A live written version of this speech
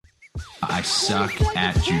I suck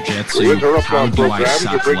at jiu-jitsu. How do I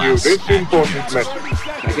suck less at jiu-jitsu?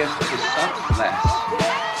 I guess to suck less.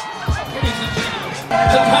 Ladies and gentlemen,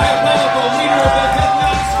 the diabolical leader of the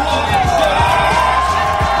Headlock Squad.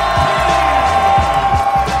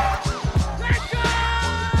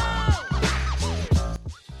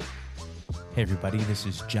 Hey everybody, this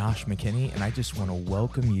is Josh McKinney, and I just want to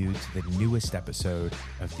welcome you to the newest episode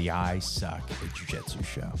of the I Suck at Jiu-Jitsu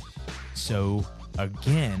show. So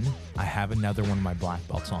again, I have another one of my black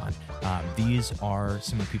belts on. These are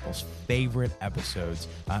some of people's favorite episodes.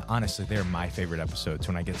 Honestly, they're my favorite episodes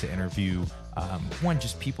when I get to interview,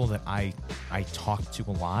 just people that I talk to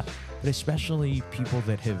a lot, but especially people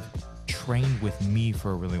that have trained with me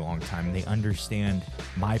for a really long time. They understand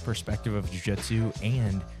my perspective of jiu-jitsu,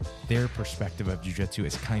 and their perspective of jiu-jitsu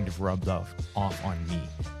is kind of rubbed off on me.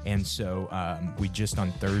 And so we just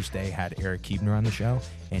on Thursday had Eric Keebner on the show,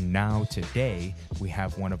 and now today we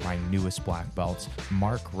have one of my newest black belts,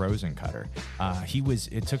 Mark RosenKoetter.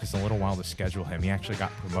 It took us a little while to schedule him. He actually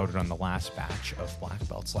got promoted on the last batch of black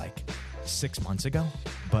belts like 6 months ago,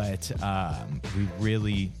 but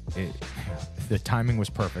the timing was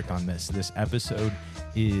perfect on this. This episode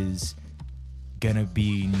is gonna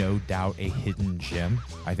be no doubt a hidden gem.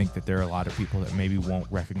 I think that there are a lot of people that maybe won't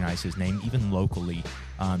recognize his name, even locally.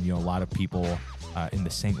 A lot of people in the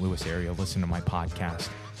St. Louis area listen to my podcast,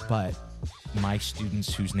 but my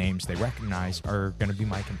students whose names they recognize are going to be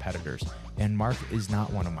my competitors. And Mark is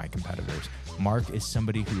not one of my competitors. Mark is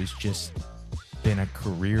somebody who has just been a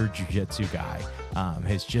career jiu-jitsu guy,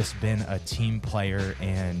 has just been a team player,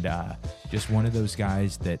 and just one of those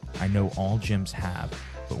guys that I know all gyms have,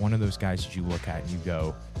 but one of those guys that you look at and you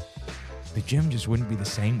go, the gym just wouldn't be the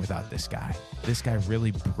same without this guy. This guy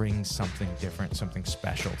really brings something different, something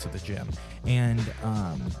special to the gym. And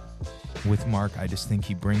with Mark, I just think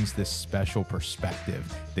he brings this special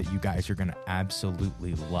perspective that you guys are going to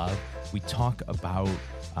absolutely love. We talk about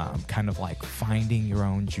kind of like finding your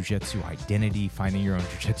own jiu-jitsu identity, finding your own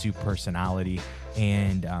jiu-jitsu personality,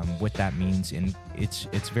 and what that means. And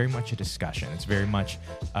it's very much a discussion. It's very much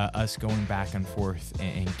us going back and forth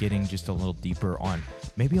and getting just a little deeper on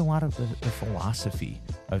maybe a lot of the philosophy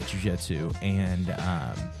of jiu-jitsu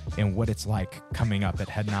and what it's like coming up at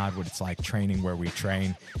Head Nod, what it's like training where we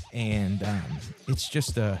train. And it's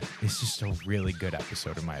just a really good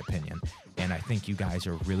episode in my opinion. And I think you guys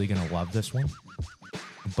are really going to love this one.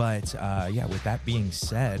 But with that being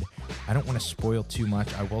said, I don't want to spoil too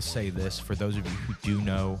much. I will say this, for those of you who do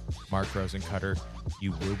know Mark RosenKoetter,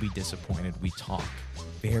 you will be disappointed. We talk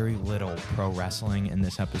very little pro wrestling in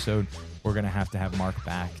this episode. We're going to have Mark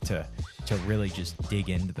back to really just dig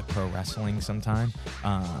into the pro wrestling sometime.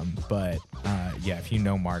 If you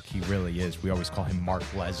know Mark, he really is. We always call him Mark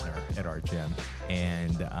Lesnar at our gym.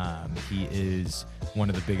 And he is one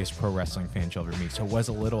of the biggest pro wrestling fans you'll ever meet. So it was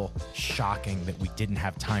a little shocking that we didn't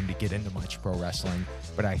have time to get into much pro wrestling.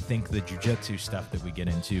 But I think the jiu-jitsu stuff that we get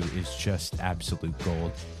into is just absolute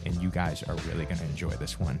gold. And you guys are really going to enjoy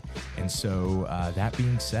this one. And so that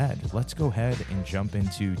being said, let's go ahead and jump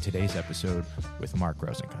into today's episode with Mark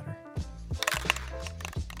RosenKoetter.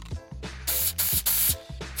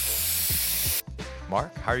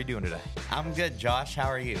 Mark, how are you doing today? I'm good, Josh. How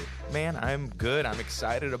are you? Man, I'm good. I'm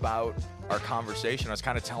excited about our conversation. I was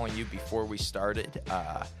kind of telling you before we started,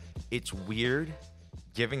 it's weird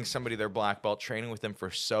giving somebody their black belt, training with them for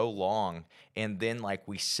so long, and then like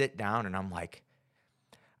we sit down and I'm like,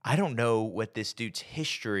 I don't know what this dude's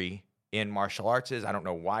history in martial arts is. I don't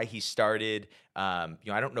know why he started. I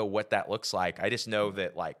don't know what that looks like. I just know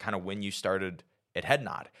that like kind of when you started at Head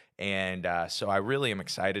Nod. And so I really am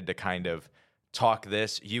excited to kind of talk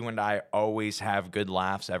this. You and I always have good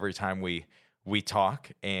laughs every time we talk,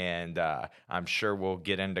 and I'm sure we'll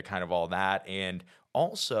get into kind of all that. And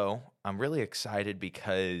also, I'm really excited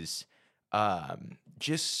because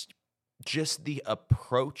just the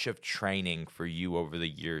approach of training for you over the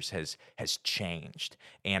years has changed,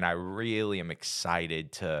 and I really am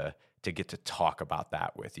excited to get to talk about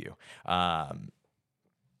that with you.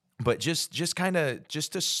 But just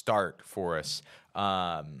to start for us,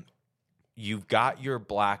 you've got your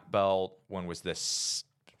black belt. When was this?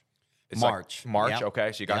 It's March. Like March. Yep.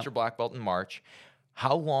 Okay, so you got your black belt in March.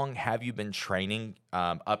 How long have you been training?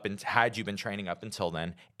 Had you been training up until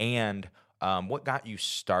then? And what got you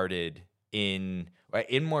started in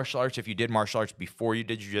martial arts? If you did martial arts before you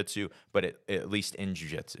did jiu-jitsu, but at least in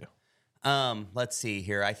jiu-jitsu. Let's see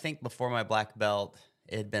here. I think before my black belt,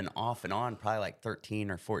 it had been off and on probably like 13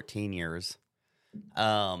 or 14 years.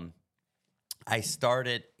 I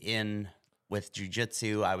started with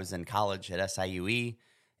jiu-jitsu. I was in college at SIUE,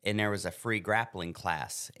 and there was a free grappling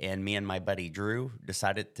class. And me and my buddy Drew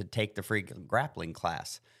decided to take the free grappling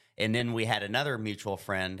class. And then we had another mutual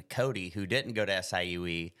friend, Cody, who didn't go to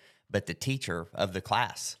SIUE, but the teacher of the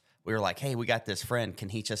class. We were like, hey, we got this friend. Can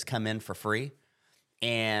he just come in for free?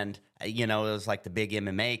 And, it was like the big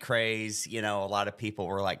MMA craze. A lot of people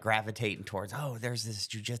were like gravitating towards, oh, there's this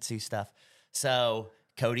jiu-jitsu stuff. So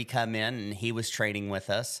Cody come in and he was training with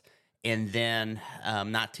us. And then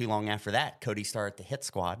not too long after that, Cody started the hit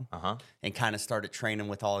squad and kind of started training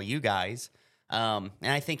with all you guys. And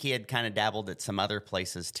I think he had kind of dabbled at some other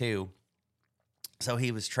places too. So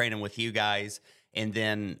he was training with you guys. And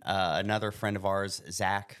then another friend of ours,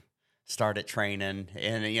 Zach, started training.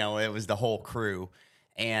 And, it was the whole crew.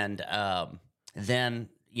 And then,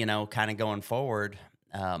 kind of going forward,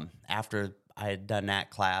 after I had done that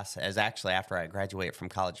class, after I graduated from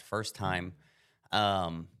college the first time,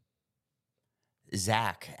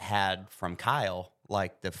 Zach had from Kyle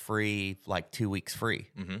like the free, like 2 weeks free.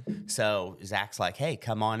 Mm-hmm. So Zach's like, hey,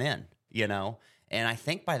 come on in, And I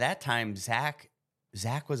think by that time, Zach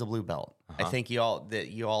was a blue belt. I think you all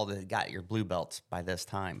got your blue belts by this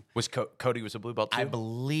time. Was Cody was a blue belt too? I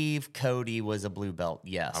believe Cody was a blue belt.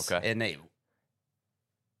 Yes. Okay. And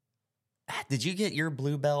did you get your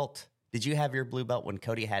blue belt? Did you have your blue belt when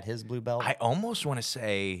Cody had his blue belt? I almost want to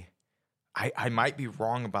say, I might be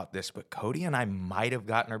wrong about this, but Cody and I might have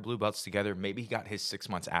gotten our blue belts together. Maybe he got his 6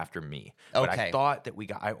 months after me. But Okay. I thought that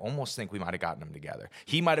I almost think we might have gotten them together.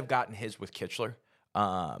 He might have gotten his with Kitchler,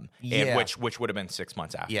 and which would have been 6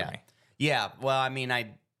 months after me. Yeah. Well, I mean,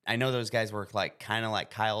 I know those guys were like kind of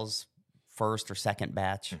like Kyle's first or second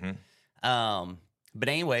batch. Mm-hmm. But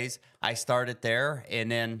anyways, I started there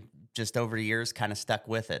and then just over the years kind of stuck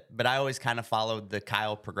with it. But I always kind of followed the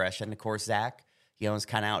Kyle progression. Of course, Zach, is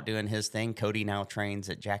kind of out doing his thing. Cody now trains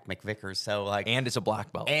at Jack McVicker's. So and is a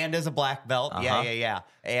black belt. Yeah.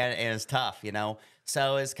 And it's tough,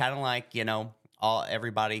 So it's kind of like,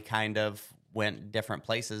 everybody kind of went different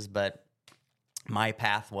places, but my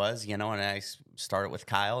path was, and I started with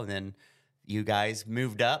Kyle, and then you guys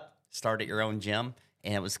moved up, started your own gym,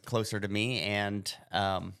 and it was closer to me. And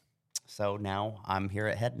so now I'm here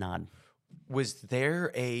at Head Nod. Was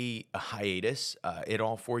there a hiatus at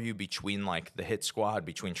all for you between like the hit squad,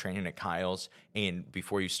 between training at Kyle's and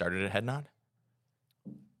before you started at Head Nod?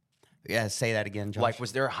 Yeah, say that again, Josh. Like,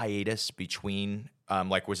 was there a hiatus between,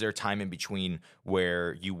 was there a time in between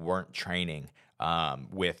where you weren't training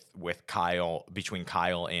with Kyle, between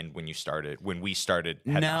Kyle and when we started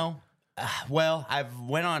Head Nod? Well,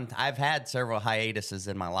 I've had several hiatuses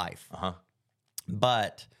in my life.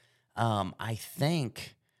 But I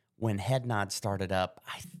think when Head Nod started up,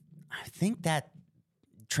 I think that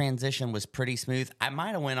transition was pretty smooth. I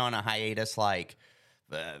might have went on a hiatus right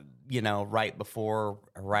before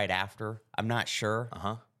or right after. I'm not sure.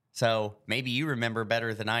 So maybe you remember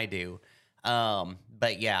better than I do.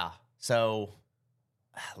 But yeah, so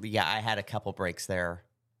yeah, I had a couple breaks there.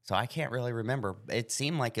 So I can't really remember. It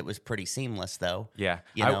seemed like it was pretty seamless though. Yeah.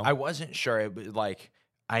 I wasn't sure.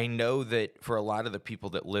 I know that for a lot of the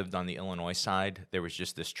people that lived on the Illinois side, there was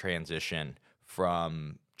just this transition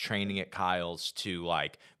from training at Kyle's to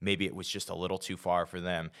maybe it was just a little too far for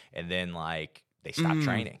them. And then they stopped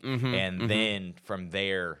training. Then from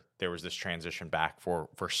there was this transition back for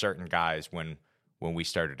certain guys when we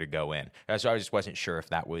started to go in. So I just wasn't sure if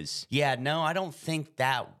that was. Yeah, no, I don't think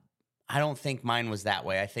mine was that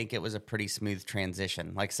way. I think it was a pretty smooth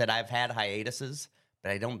transition. Like I said, I've had hiatuses,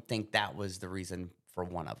 but I don't think that was the reason for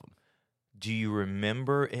one of them. Do you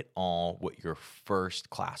remember at all what your first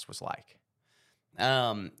class was like?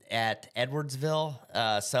 At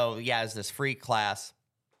Edwardsville. So yeah, it was this free class,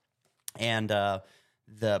 and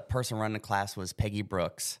the person running the class was Peggy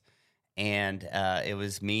Brooks, and it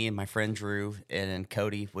was me and my friend Drew, and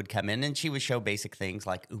Cody would come in, and she would show basic things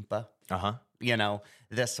like Oompa,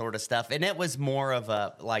 this sort of stuff, and it was more of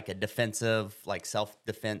a defensive,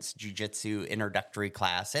 self-defense jiu-jitsu introductory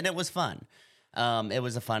class, and it was fun. It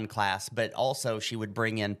was a fun class, but also she would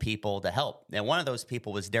bring in people to help. And one of those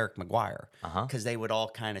people was Derek McGuire, because they would all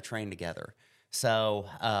kind of train together. So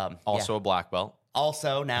a black belt.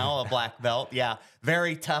 Also now a black belt. Yeah,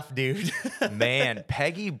 very tough dude. Man,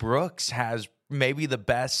 Peggy Brooks has maybe the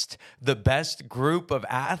best group of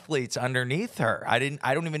athletes underneath her. I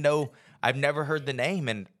don't even know. I've never heard the name,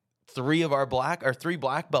 and three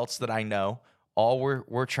black belts that I know all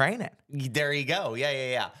were training. There you go.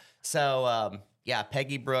 Yeah. So,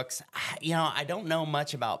 Peggy Brooks, I don't know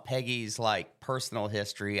much about Peggy's personal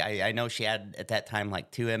history. I know she had at that time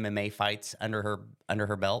 2 MMA fights under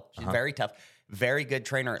her belt. She's very tough, very good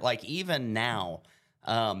trainer. Even now,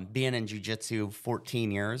 being in jiu-jitsu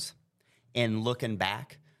 14 years and looking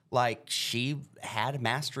back, like she had a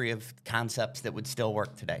mastery of concepts that would still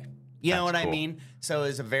work today. You know what I mean? So it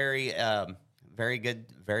was a very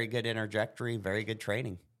good interjectory, very good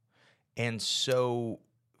training. And so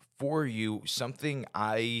for you, something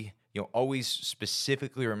I always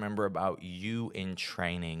specifically remember about you in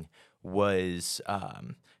training was,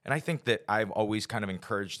 and I think that I've always kind of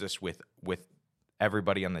encouraged this with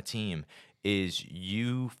everybody on the team, is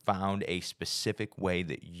you found a specific way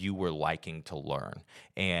that you were liking to learn.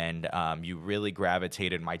 And you really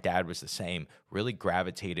gravitated, my dad was the same, really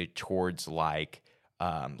gravitated towards like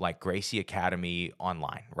Gracie Academy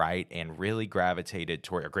online, right? And really gravitated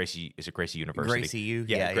toward Gracie University? Gracie U?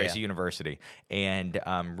 Yeah, Gracie University. And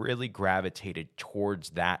really gravitated towards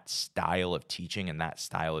that style of teaching and that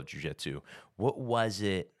style of jiu-jitsu. What was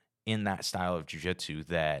it in that style of jiu-jitsu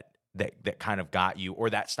that kind of got you, or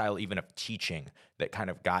that style even of teaching that kind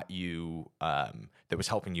of got you, that was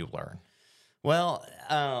helping you learn? Well,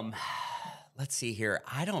 let's see here.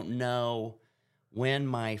 I don't know what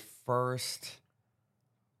my first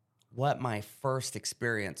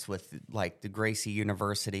experience with like the Gracie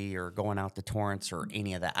University or going out to Torrance or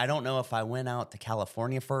any of that. I don't know if I went out to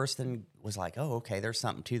California first and was like, oh, okay, there's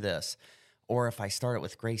something to this. Or if I started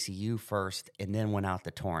with Gracie U first and then went out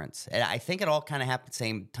to Torrance. And I think it all kind of happened at the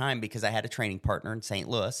same time because I had a training partner in St.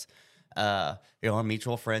 Louis, a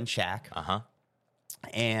mutual friend, Shaq. Uh-huh.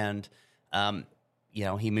 And,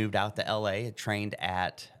 he moved out to L.A., and trained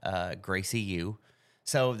at Gracie U.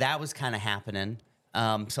 So that was kind of happening.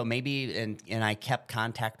 So maybe, and I kept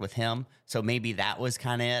contact with him. So maybe that was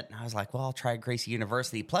kind of it. And I was like, well, I'll try Gracie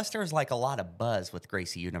University. Plus, there was like a lot of buzz with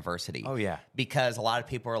Gracie University. Oh, yeah. Because a lot of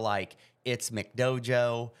people are like, it's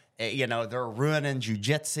McDojo. They're ruining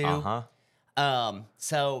jiu-jitsu. Uh-huh.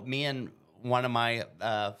 So me and one of my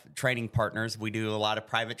training partners, we do a lot of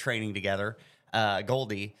private training together.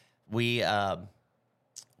 Goldie, we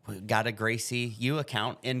got a Gracie U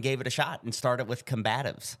account and gave it a shot and started with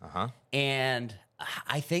combatives. Uh-huh. And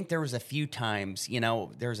I think there was a few times,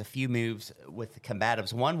 there's a few moves with the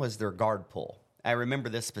combatives. One was their guard pull. I remember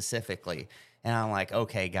this specifically. And I'm like,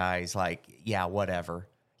 okay, guys, like, yeah, whatever.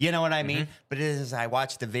 You know what I mean? But as I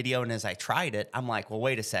watched the video and as I tried it, I'm like, well,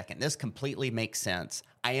 wait a second. This completely makes sense.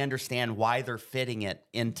 I understand why they're fitting it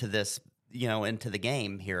into this, into the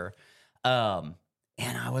game here. And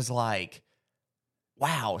I was like,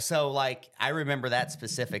 wow. So, like, I remember that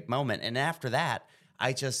specific moment. And after that,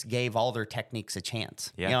 I just gave all their techniques a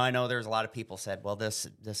chance. Yeah. I know there's a lot of people said, well, this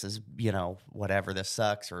is, whatever, this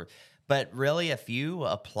sucks. But really, if you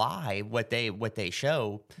apply what they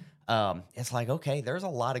show, it's like, okay, there's a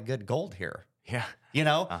lot of good gold here. Yeah.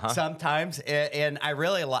 Sometimes, and I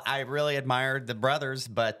really admired the brothers,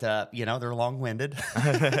 but they're long-winded.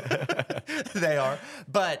 They are,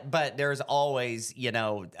 but there's always,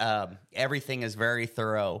 everything is very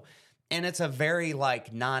thorough, and it's a very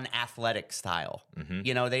like non-athletic style.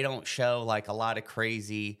 They don't show like a lot of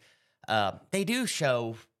crazy. They do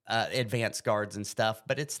show advanced guards and stuff,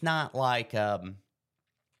 but it's not like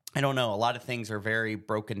I don't know. A lot of things are very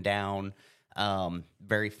broken down.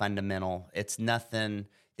 Very fundamental. It's nothing.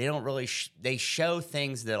 They don't really. They show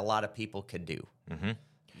things that a lot of people could do.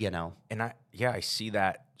 And I see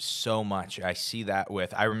that so much. I see that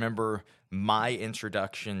I remember my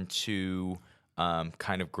introduction to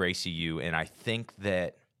kind of Gracie U, and I think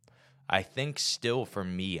still for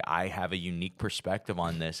me, I have a unique perspective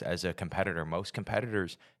on this as a competitor. Most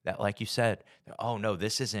competitors that, like you said, oh no,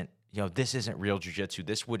 this isn't real jiu-jitsu.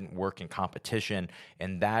 This wouldn't work in competition.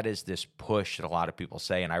 And that is this push that a lot of people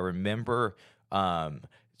say. And I remember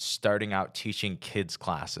starting out teaching kids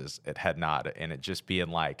classes at Head Nod, and it just being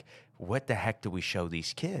like, what the heck do we show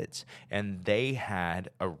these kids? And they had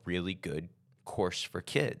a really good course for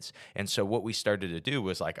kids. And so what we started to do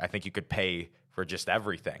was like, I think you could pay for just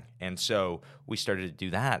everything. And so we started to do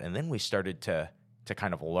that. And then we started to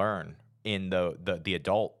kind of learn in the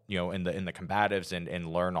adult, in the combatives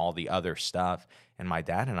and learn all the other stuff. And my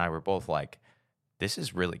dad and I were both like, this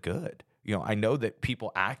is really good. I know that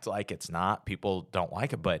people act like it's not, people don't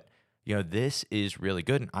like it, but this is really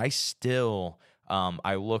good. And I still,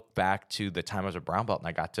 I look back to the time I was a brown belt and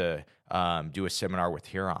I got to do a seminar with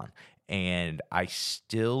Huron, and I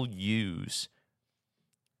still use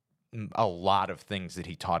a lot of things that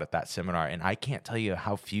he taught at that seminar. And I can't tell you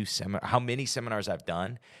how many seminars I've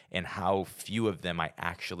done and how few of them I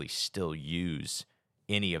actually still use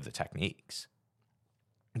any of the techniques.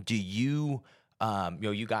 Do you,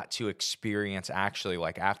 you got to experience actually,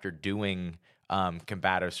 like after doing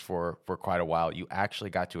combatives for quite a while, you actually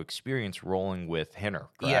got to experience rolling with Rener,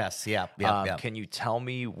 correct? Yes. Yeah. Can you tell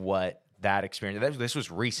me what that experience, this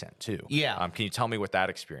was recent too. Yeah. Can you tell me what that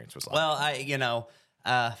experience was like? Well,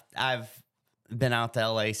 I've been out to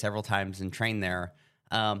LA several times and trained there.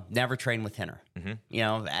 Never trained with Rener. You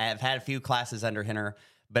know, I've had a few classes under Rener,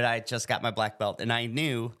 but I just got my black belt, and I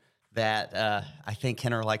knew that I think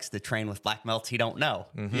Rener likes to train with black belts he don't know,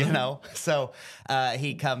 you know? So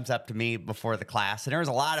he comes up to me before the class, and there was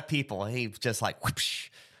a lot of people, and he's just like, whoosh.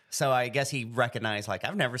 So I guess he recognized, like,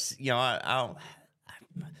 I've never, you know, I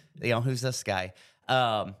don't, who's this guy?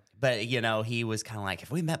 But, you know, he was kind of like,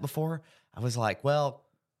 have we met before? I was like, well,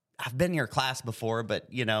 I've been in your class before,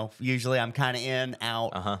 but, you know, usually I'm kind of in,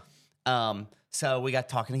 out. So we got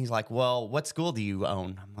talking. He's like, well, what school do you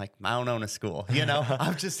own? I'm like, I don't own a school. You know,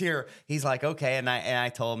 I'm just here. He's like, okay. And I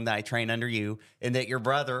told him that I train under you and that your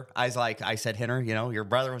brother, I said, Rener, you know, your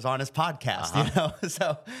brother was on his podcast, you know?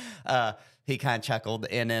 So he kind of chuckled.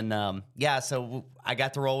 And then, so I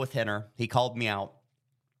got to roll with Rener. He called me out.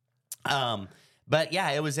 But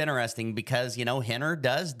yeah, it was interesting because, you know, Rener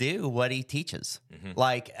does do what he teaches,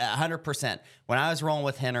 like 100%. When I was rolling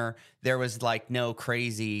with Rener, there was like no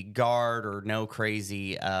crazy guard or no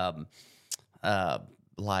crazy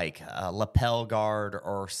lapel guard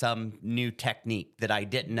or some new technique that I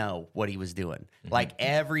didn't know what he was doing. Like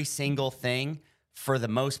every single thing, for the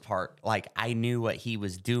most part, like I knew what he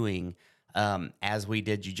was doing as we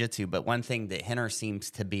did jiu-jitsu. But one thing that Rener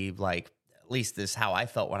seems to be like, at least this is how I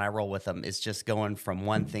felt when I roll with them, is just going from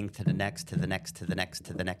one thing to the next, to the next, to the next,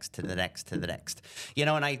 to the next, to the next, to the next. You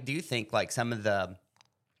know, and I do think like some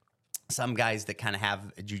guys that kind of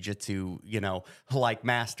have jiu-jitsu, you know, like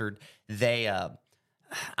mastered, they, I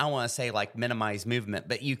don't want to say like minimize movement,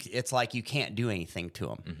 but it's like you can't do anything to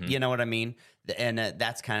them. You know what I mean? And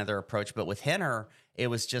that's kind of their approach. But with Rener, it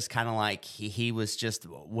was just kind of like he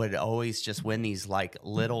would always just win these like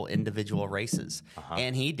little individual races.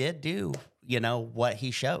 And he did do, you know, what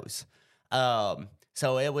he shows.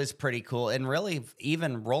 So it was pretty cool. And really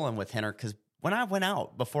even rolling with Rener, because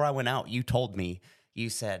before I went out, you told me, you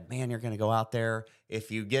said, man, you're going to go out there.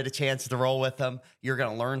 If you get a chance to roll with them, you're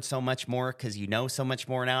going to learn so much more because you know so much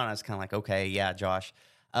more now. And I was kind of like, okay, yeah, Josh.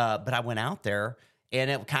 But I went out there and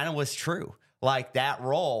it kind of was true. Like that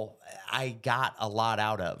role, I got a lot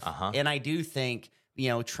out of. And I do think, you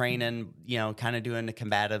know, training, you know, kind of doing the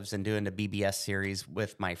combatives and doing the BBS series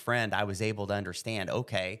with my friend, I was able to understand,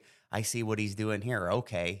 okay, I see what he's doing here.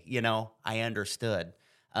 Okay, you know, I understood.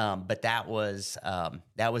 But that was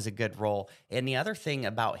a good role. And the other thing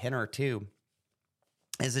about Rener too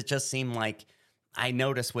is it just seemed like I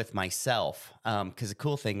noticed with myself, because the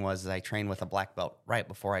cool thing was I trained with a black belt right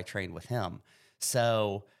before I trained with him.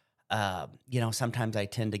 So, you know, sometimes I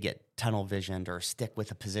tend to get tunnel visioned or stick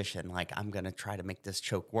with a position. Like I'm going to try to make this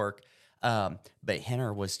choke work. But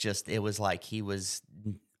Rener was just, it was like he was,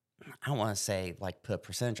 I don't want to say like put a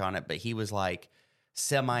percentage on it, but he was like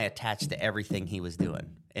semi-attached to everything he was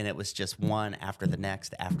doing. And it was just one after the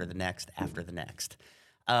next, after the next, after the next.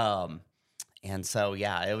 And so,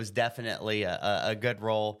 yeah, it was definitely a good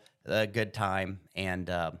role, a good time. And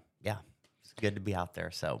yeah, it's good to be out there.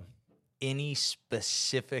 So. Any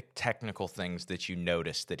specific technical things that you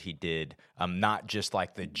noticed that he did, not just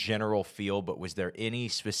like the general feel, but was there any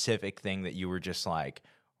specific thing that you were just like,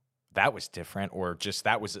 that was different, or just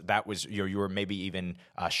that was you were maybe even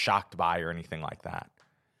shocked by, or anything like that?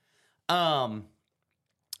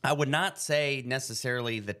 I would not say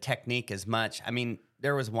necessarily the technique as much. I mean,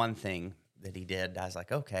 there was one thing that he did. I was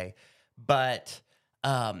like, okay, but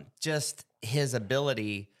just his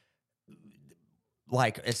ability.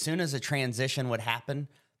 Like as soon as a transition would happen,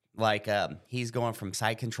 like he's going from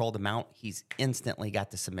side control to mount, he's instantly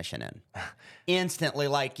got the submission in. Instantly,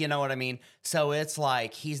 like, you know what I mean? So it's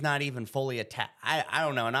like he's not even fully attached. I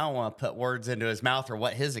don't know, and I don't want to put words into his mouth or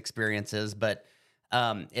what his experience is, but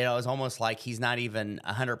it was almost like he's not even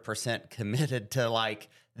 100% committed to like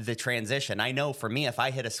the transition. I know for me, if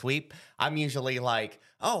I hit a sweep, I'm usually like,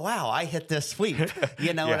 oh, wow, I hit this sweep.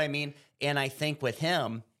 You know what I mean? And I think with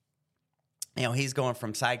him, you know, he's going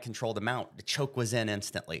from side control to mount. The choke was in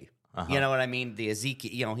instantly. You know what I mean? The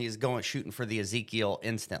Ezekiel, you know, he's shooting for the Ezekiel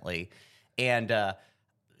instantly. And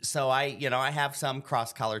so I have some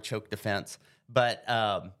cross collar choke defense, but,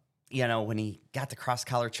 you know, when he got the cross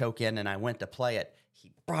collar choke in and I went to play it,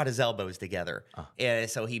 he brought his elbows together. And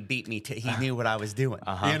so he beat me he knew what I was doing.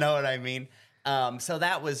 You know what I mean? So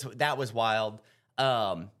that was wild.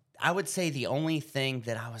 I would say the only thing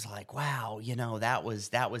that I was like, wow, you know, that was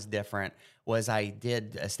different was I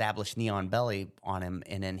did establish knee on belly on him,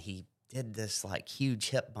 and then he did this like huge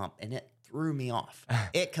hip bump, and it threw me off.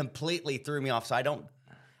 It completely threw me off. So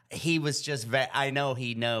he was just, I know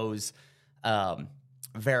he knows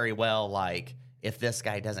very well, like, if this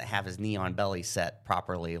guy doesn't have his knee on belly set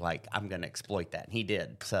properly, like, I'm going to exploit that. And he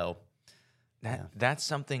did. So, That's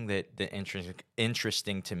something that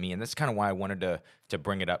interesting to me, and that's kind of why I wanted to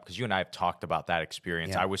bring it up, because you and I have talked about that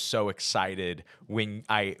experience. Yeah. I was so excited when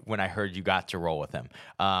I heard you got to roll with him.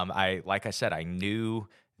 Like I said, I knew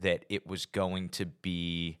that it was going to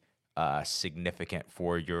be significant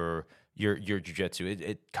for your jiu-jitsu.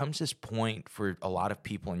 It comes this point for a lot of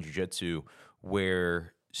people in jiu-jitsu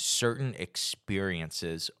where certain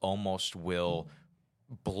experiences almost will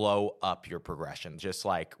blow up your progression, just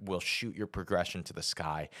like will shoot your progression to the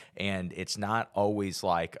sky. And it's not always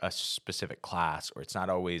like a specific class, or it's not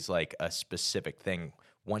always like a specific thing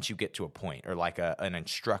once you get to a point, or like an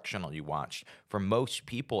instructional you watched. For most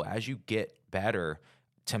people, as you get better,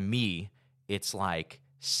 to me, it's like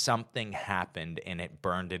something happened and it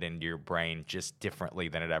burned it into your brain just differently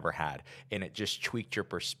than it ever had. And it just tweaked your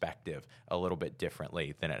perspective a little bit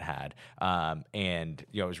differently than it had. And,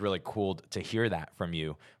 it was really cool to hear that from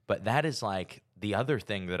you. But that is like the other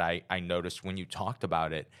thing that I noticed when you talked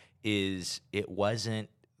about it, is it wasn't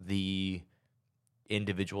the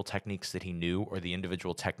individual techniques that he knew or the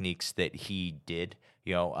individual techniques that he did,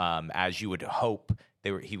 as you would hope.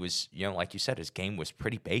 He was, like you said, his game was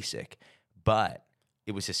pretty basic, but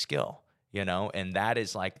it was his skill, and that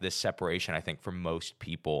is like this separation, I think, for most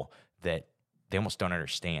people that they almost don't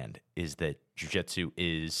understand, is that jiu-jitsu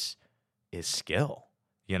is skill,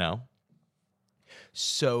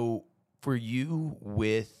 So for you,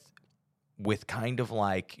 with kind of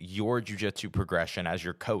like your jiu-jitsu progression as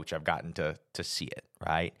your coach, I've gotten to see it,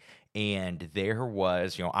 right? And there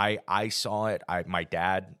was, I saw it. My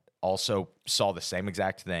dad also saw the same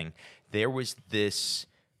exact thing. There was this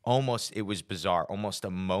it was bizarre, almost a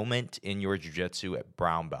moment in your jiu-jitsu at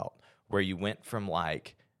brown belt where you went from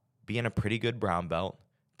like being a pretty good brown belt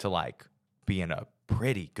to like being a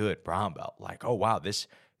pretty good brown belt. Like, oh wow, this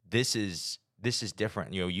is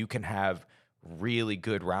different. You can have really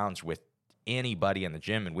good rounds with anybody in the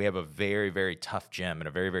gym, and we have a very, very tough gym and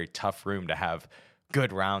a very, very tough room to have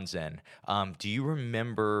good rounds in. Do you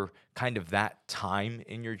remember kind of that time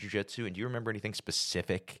in your jiu-jitsu, and do you remember anything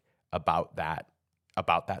specific about that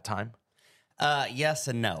time? Yes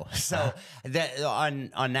and no. So that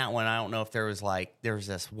on that one, I don't know if there was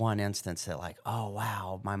this one instance that like, oh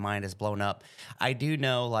wow, my mind is blown up. I do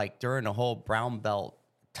know like during the whole brown belt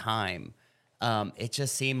time, it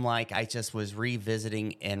just seemed like I just was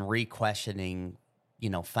revisiting and re-questioning,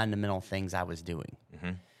 fundamental things I was doing.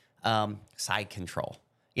 Mm-hmm. Side control.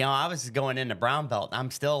 I was going into brown belt. I'm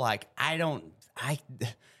still like,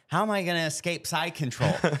 how am I going to escape side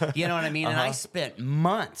control? You know what I mean? And I spent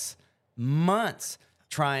months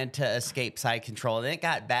trying to escape side control. And it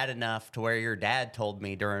got bad enough to where your dad told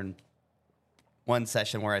me during one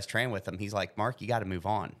session where I was training with him, he's like, Mark, you got to move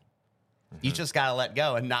on. Mm-hmm. You just got to let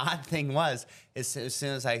go. And the odd thing was, as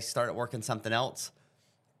soon as I started working something else,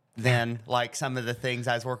 then like some of the things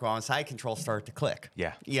I was working on side control started to click.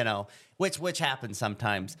 Yeah. Which happens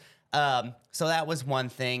sometimes. So that was one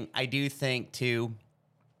thing. I do think too,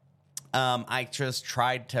 I just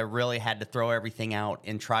had to throw everything out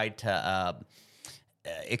and tried to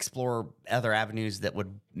explore other avenues that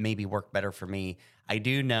would maybe work better for me. I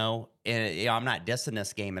do know, I'm not dissing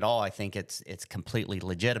this game at all. I think it's completely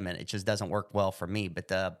legitimate. It just doesn't work well for me.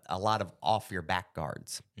 But a lot of off your back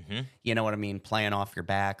guards, mm-hmm. You know what I mean? Playing off your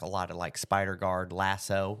back, a lot of like spider guard,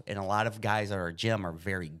 lasso, and a lot of guys at our gym are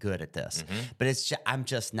very good at this. Mm-hmm. But I'm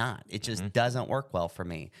just not. It just mm-hmm. doesn't work well for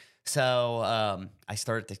me. So I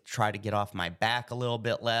started to try to get off my back a little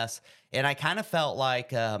bit less, and I kind of felt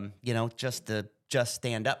like just the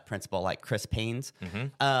stand up principle, like Chris Payne's.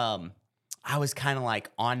 Mm-hmm. I was kind of like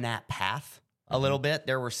on that path a mm-hmm. little bit.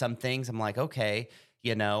 There were some things I'm like, okay,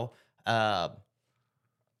 I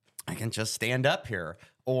can just stand up here,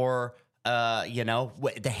 or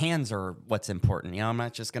the hands are what's important. I'm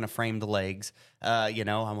not just going to frame the legs. I'm going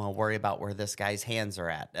to worry about where this guy's hands are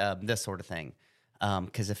at, this sort of thing.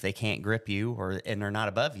 Because if they can't grip you and they're not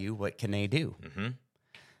above you, what can they do?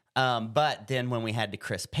 Mm-hmm. But then when we had the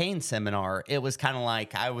Chris Payne seminar, it was kind of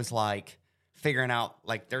like I was like figuring out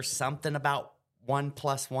like there's something about 1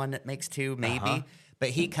 + 1 that makes 2, maybe. Uh-huh. But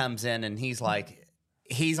he comes in and he's like,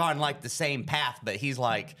 he's on like the same path, but he's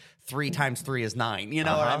like 3 × 3 is 9. You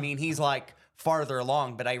know uh-huh. what I mean? He's like farther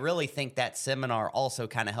along. But I really think that seminar also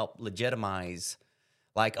kind of helped legitimize,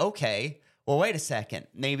 like, okay, well, wait a second.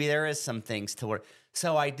 Maybe there is some things to work.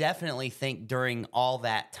 So I definitely think during all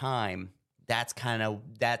that time, that's kind of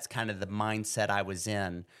the mindset I was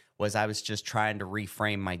in, was I was just trying to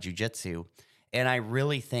reframe my jiu-jitsu. And I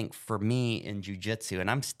really think for me in jiu-jitsu, and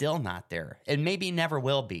I'm still not there, and maybe never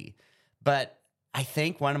will be, but I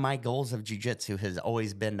think one of my goals of jiu-jitsu has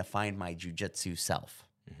always been to find my jiu-jitsu self.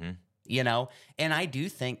 Mm-hmm. you know? And I do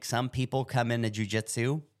think some people come into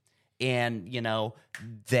jiu-jitsu and, you know,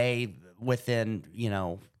 they within, you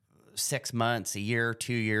know, 6 months, a year,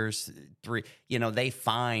 2 years, 3, you know, they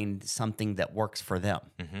find something that works for them,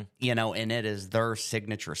 you know, and it is their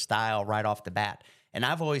signature style right off the bat. And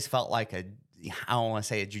I've always felt like I don't want to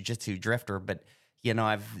say a jiu-jitsu drifter, but, you know,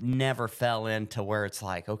 I've never fell into where it's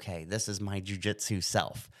like, okay, this is my jiu-jitsu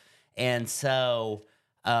self. And so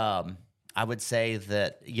I would say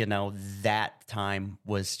that, you know, that time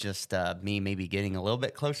was just me maybe getting a little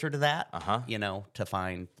bit closer to that, you know, to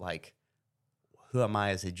find like, who am I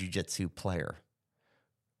as a jiu-jitsu player?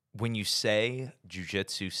 When you say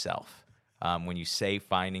jiu-jitsu self, when you say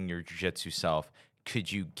finding your jiu-jitsu self,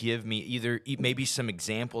 could you give me maybe some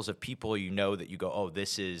examples of people you know that you go, oh,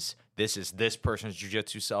 this is this person's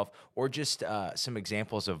jiu-jitsu self, or just some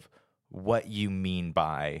examples of what you mean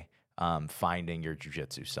by finding your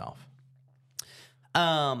jiu-jitsu self?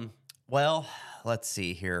 Well, let's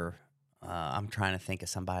see here. I'm trying to think of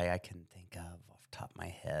somebody I can think of off the top of my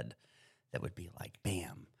head that would be like,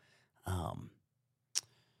 bam.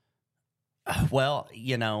 Well,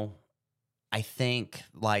 you know, I think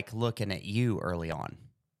like looking at you early on.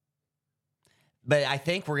 But I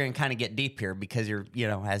think we're going to kind of get deep here because you're, you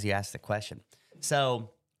know, as you asked the question.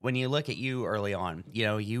 So when you look at you early on, you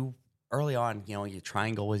know, your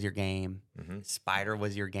triangle was your game, spider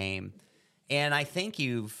was your game. And I think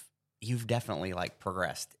you've definitely like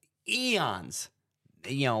progressed eons,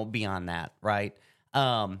 you know, beyond that, right?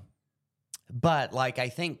 But like, I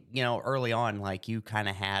think, you know, early on, like you kind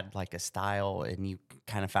of had like a style and you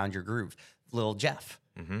kind of found your groove. Little Jeff,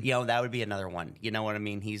 you know, that would be another one. You know what I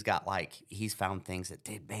mean? He's found things that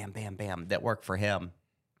did bam, bam, bam that work for him.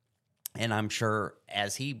 And I'm sure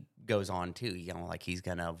as he goes on too, you know, like he's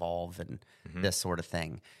going to evolve and this sort of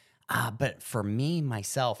thing. But for me,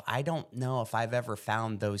 myself, I don't know if I've ever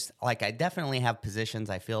found those. Like, I definitely have positions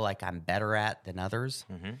I feel like I'm better at than others.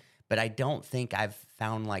 But I don't think I've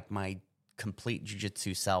found like my complete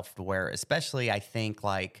jiu-jitsu self to where, especially I think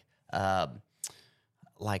like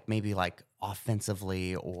maybe like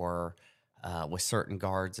offensively or with certain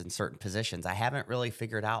guards and certain positions, I haven't really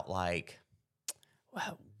figured out like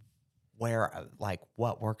where, like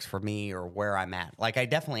what works for me or where I'm at. Like I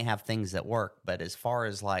definitely have things that work, but as far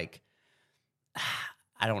as like,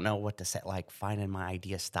 I don't know what to say, like finding my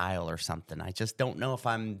idea style or something. I just don't know if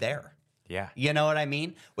I'm there. Yeah. You know what I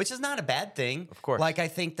mean? Which is not a bad thing. Of course. Like, I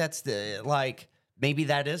think that's maybe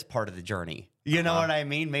that is part of the journey. You know what I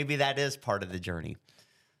mean? Maybe that is part of the journey.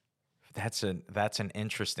 That's an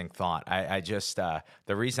interesting thought. I just,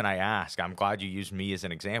 the reason I ask, I'm glad you used me as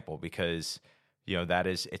an example because, you know,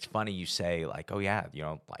 it's funny you say like, oh yeah, you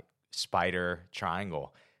know, like spider,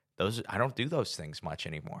 triangle, I don't do those things much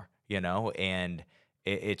anymore, you know? And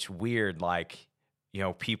it's weird. Like, you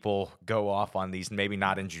know, people go off on these, maybe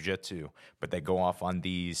not in jiu-jitsu, but they go off on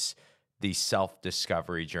these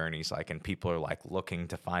self-discovery journeys, like, and people are like looking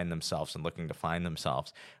to find themselves.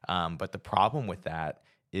 But the problem with that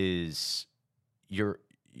is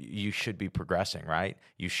you should be progressing, right?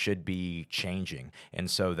 You should be changing. And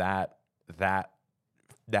so that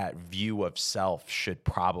view of self should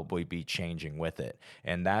probably be changing with it.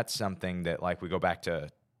 And that's something that, like, we go back to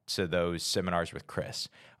those seminars with Chris.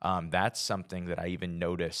 That's something that I even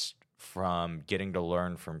noticed from getting to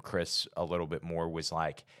learn from Chris a little bit more, was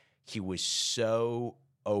like, he was so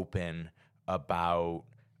open about,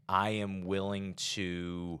 I'm going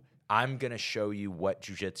to show you what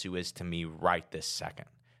jiu-jitsu is to me right this second.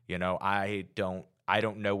 You know, I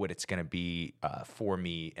don't know what it's going to be for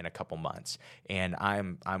me in a couple months, and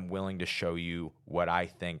I'm willing to show you what I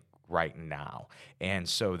think right now. And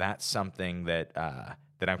so that's something that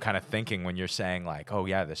I'm kind of thinking when you're saying like, oh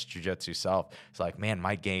yeah, this jiu-jitsu self. It's like, man,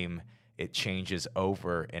 my game, it changes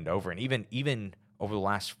over and over, and even over the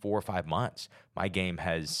last 4 or 5 months, my game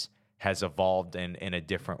has evolved in a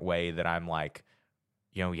different way that I'm like,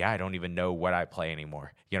 you know, yeah, I don't even know what I play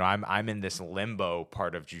anymore. You know, I'm in this limbo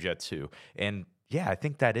part of jiu-jitsu. And yeah, I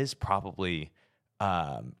think that is probably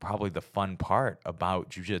the fun part about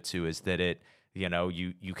jiu-jitsu, is that it, you know,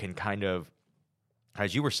 you can kind of,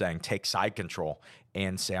 as you were saying, take side control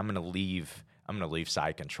and say, I'm going to leave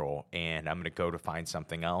side control and I'm going to go to find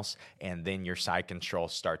something else. And then your side control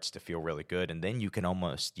starts to feel really good. And then you can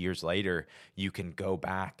almost years later, you can go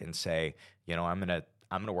back and say, you know, I'm going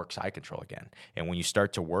to work side control again. And when you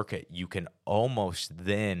start to work it, you can almost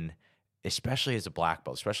then, especially as a black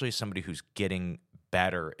belt, especially as somebody who's getting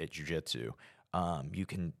better at jiu-jitsu, you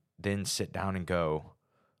can then sit down and go,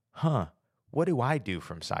 what do I do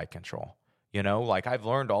from side control? You know, like, I've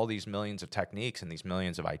learned all these millions of techniques and these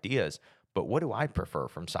millions of ideas, but what do I prefer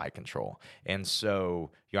from side control? And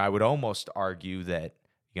so, I would almost argue that,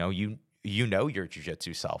 you know your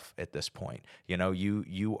jiu-jitsu self at this point.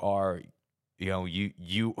 You are,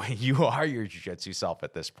 you are your jiu-jitsu self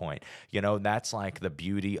at this point. That's like the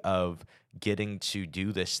beauty of getting to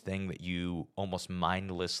do this thing that you almost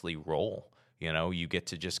mindlessly roll. You get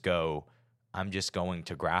to just go, I'm just going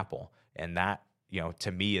to grapple. And that,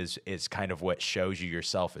 to me is kind of what shows you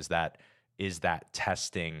yourself is that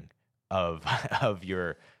testing of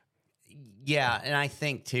your. Yeah. And I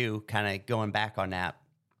think too, kind of going back on that,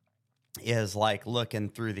 is like looking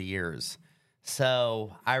through the years.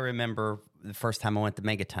 So I remember the first time I went to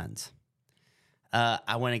Megatons.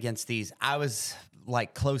 I went against these. I was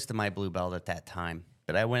like close to my blue belt at that time,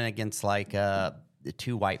 but I went against like the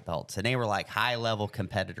 2 white belts, and they were like high level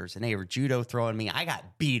competitors, and they were judo throwing me. I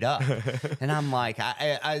got beat up, and I'm like,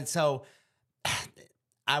 so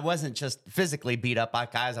I wasn't just physically beat up.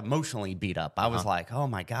 I was emotionally beat up. I was like, oh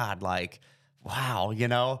my God, like, wow,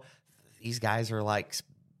 these guys are like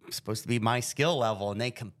supposed to be my skill level, and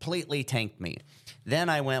they completely tanked me. Then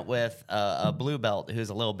I went with a blue belt who's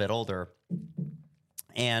a little bit older,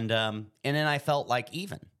 and then I felt like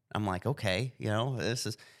even. I'm like, okay, this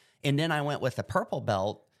is. And then I went with a purple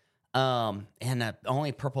belt, and the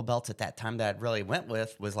only purple belts at that time that I really went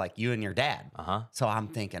with was like you and your dad. So I'm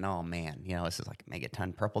thinking, oh man, this is like a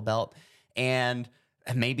megaton purple belt, and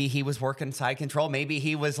maybe he was working side control, maybe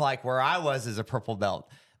he was like where I was as a purple belt.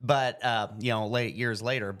 But years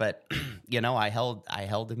later, but I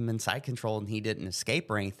held him in side control, and he didn't escape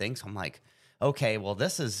or anything. So I'm like, okay, well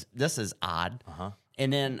this is odd.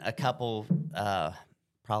 And then a couple,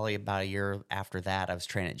 probably about a year after that, I was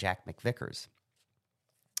training at Jack McVicker's,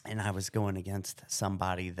 and I was going against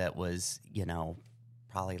somebody that was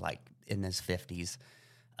probably like in his 50s,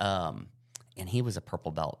 and he was a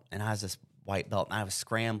purple belt, and I was this white belt, and I was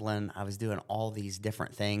scrambling. I was doing all these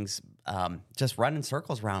different things, just running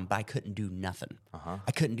circles around, but I couldn't do nothing.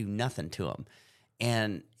 I couldn't do nothing to him.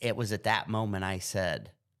 And it was at that moment I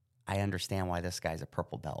said, I understand why this guy's a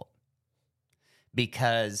purple belt,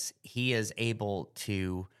 because he is able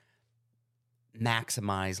to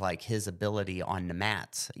maximize like his ability on the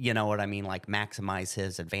mats. You know what I mean? Like maximize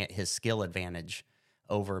his skill advantage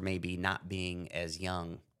over maybe not being as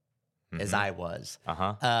young as I was.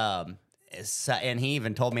 So, and he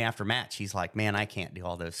even told me after match, he's like, man, I can't do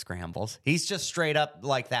all those scrambles. He's just straight up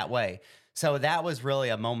like that way. So that was really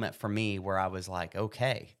a moment for me where I was like,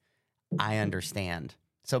 okay, I understand.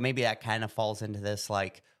 So maybe that kind of falls into this,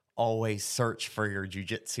 like always search for your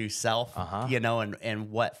jiu-jitsu self, and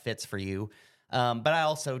what fits for you. But I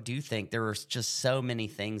also do think there are just so many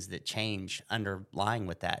things that change underlying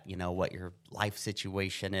with that, what your life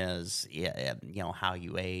situation is, how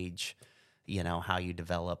you age, how you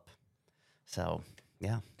develop. So,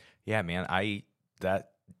 yeah. Yeah, man,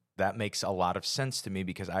 that makes a lot of sense to me,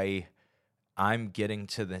 because I'm getting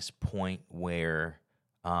to this point where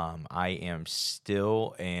I am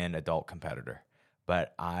still an adult competitor,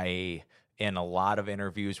 but in a lot of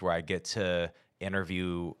interviews where I get to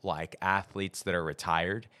interview like athletes that are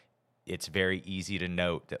retired, it's very easy to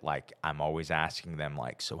note that like I'm always asking them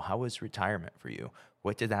like, so how was retirement for you?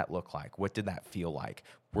 What did that look like? What did that feel like?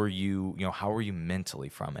 Were you, how were you mentally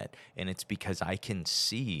from it? And it's because I can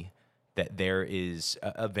see that there is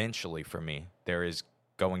eventually for me, there is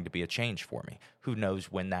going to be a change for me. Who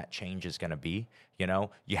knows when that change is going to be?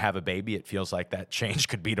 You have a baby, it feels like that change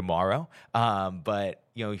could be tomorrow. But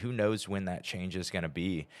who knows when that change is going to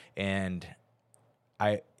be? And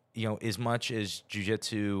as much as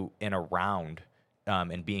jiu-jitsu in a round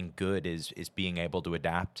and being good is being able to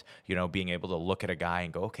adapt, being able to look at a guy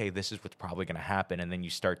and go, okay, this is what's probably going to happen. And then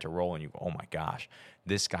you start to roll and you go, oh my gosh,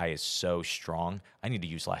 this guy is so strong. I need to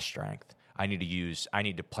use less strength. I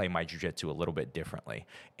need to play my jiu-jitsu a little bit differently.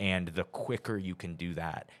 And the quicker you can do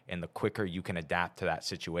that and the quicker you can adapt to that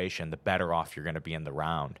situation, the better off you're going to be in the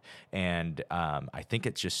round. And I think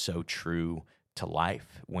it's just so true to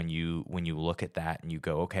life when you look at that and you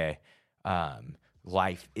go, okay,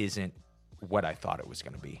 life isn't what I thought it was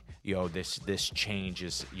going to be. This change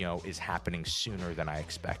is happening sooner than I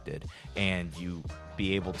expected. And you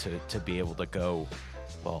be able to go,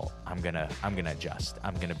 well, I'm gonna adjust.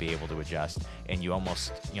 I'm gonna be able to adjust. And you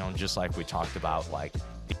almost, just like we talked about, like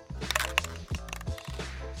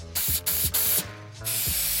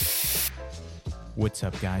What's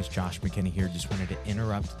up, guys? Josh McKinney here. Just wanted to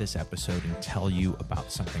interrupt this episode and tell you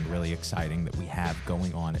about something really exciting that we have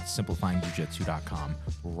going on at simplifyingjujitsu.com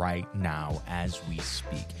right now as we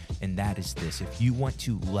speak. And that is this. If you want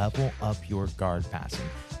to level up your guard passing,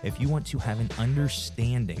 if you want to have an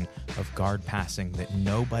understanding of guard passing that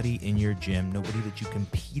nobody in your gym, nobody that you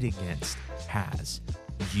compete against has,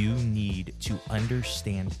 you need to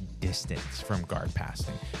understand distance from guard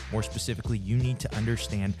passing. More specifically, you need to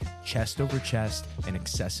understand chest over chest and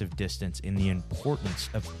excessive distance and the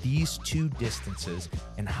importance of these two distances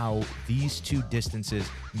and how these two distances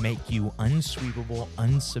make you unsweepable,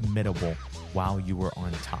 unsubmittable while you are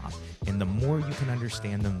on top. And the more you can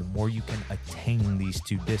understand them, the more you can attain these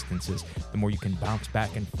two distances, the more you can bounce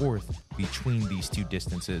back and forth between these two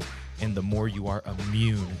distances, and the more you are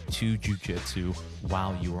immune to jiu-jitsu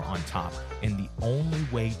while you are on top. And the only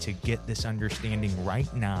way to get this understanding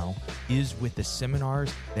right now is with the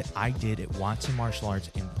seminars that I did at Watson Martial Arts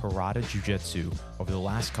and Parada Jiu-Jitsu over the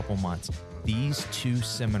last couple months. These two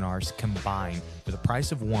seminars combined for the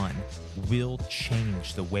price of one will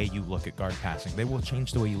change the way you look at guard passing. They will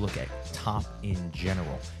change the way you look at top in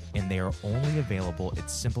general. And they are only available at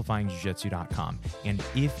simplifyingjujitsu.com. And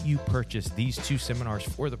if you purchase these two seminars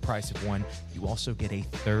for the price of one, you also get a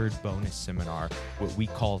third bonus seminar, what we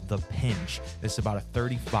call The Pinch. This is about a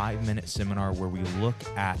 35-minute seminar where we look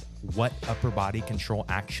at what upper body control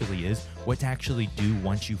actually is, what to actually do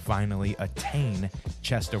once you finally attain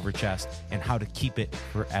chest over chest, and how to keep it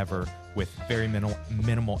forever with very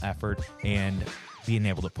minimal effort and being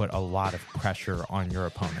able to put a lot of pressure on your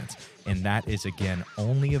opponents. And that is, again,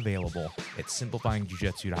 only available at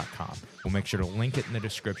simplifyingjujitsu.com. We'll make sure to link it in the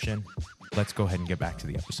description. Let's go ahead and get back to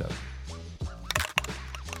the episode.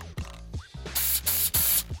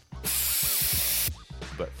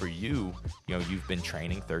 But for you, you've been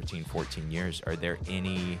training 13, 14 years. Are there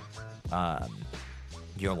any,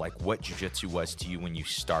 like what jiu-jitsu was to you when you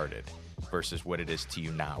started versus what it is to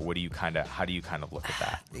you now? How do you kind of look at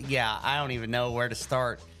that? Yeah, I don't even know where to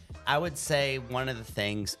start. I would say one of the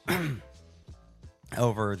things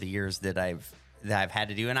over the years that I've had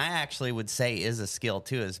to do, and I actually would say is a skill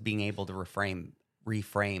too, is being able to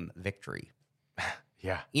reframe victory.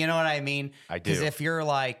 Yeah. You know what I mean? I do. Because if you're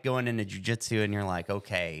like going into jiu-jitsu and you're like,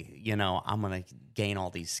 okay, I'm going to gain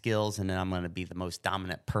all these skills and then I'm going to be the most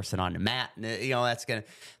dominant person on the mat. And, that's going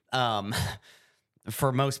to,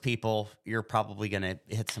 for most people, you're probably going to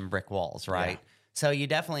hit some brick walls, right? Yeah. So you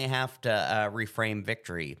definitely have to reframe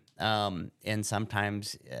victory. And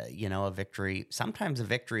sometimes, sometimes a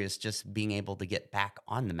victory is just being able to get back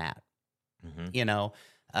on the mat. Mm-hmm.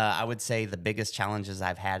 I would say the biggest challenges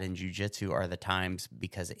I've had in jiu-jitsu are the times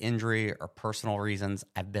because of injury or personal reasons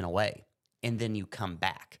I've been away. And then you come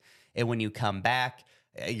back. And when you come back,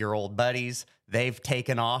 your old buddies, they've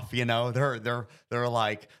taken off, they're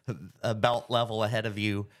like a belt level ahead of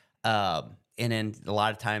you. And then a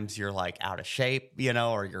lot of times you're like out of shape,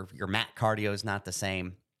 or your mat cardio is not the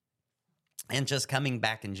same. And just coming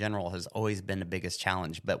back in general has always been the biggest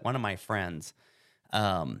challenge. But one of my friends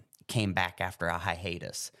came back after a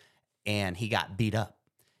hiatus and he got beat up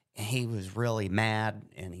and he was really mad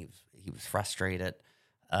and he was frustrated.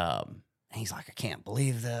 And he's like, I can't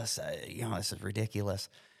believe this. This is ridiculous.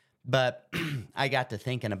 But I got to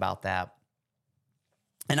thinking about that.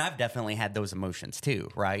 And I've definitely had those emotions too,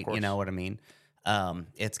 right? You know what I mean?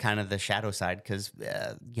 It's kind of the shadow side because,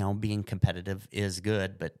 being competitive is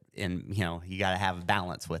good, but you got to have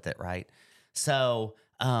balance with it, right? So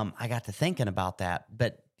I got to thinking about that.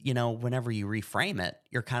 But, whenever you reframe it,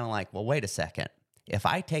 you're kind of like, well, wait a second. If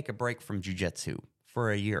I take a break from jiu-jitsu for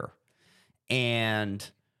a year and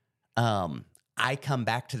I come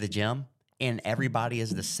back to the gym and everybody is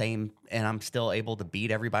the same and I'm still able to beat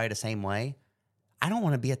everybody the same way, I don't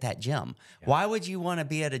want to be at that gym. Yeah. Why would you want to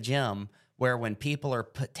be at a gym where when people are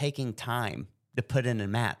taking time to put in the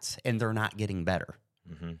mats and they're not getting better?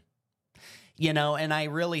 Mm-hmm. And I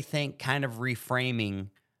really think kind of reframing,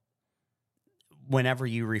 whenever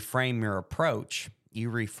you reframe your approach, you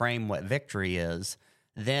reframe what victory is,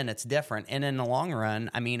 then it's different. And in the long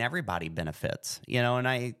run, I mean, everybody benefits,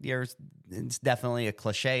 and it's definitely a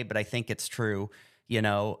cliche, but I think it's true.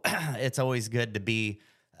 It's always good to be,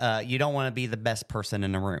 you don't want to be the best person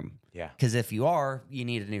in the room. Yeah. Because if you are, you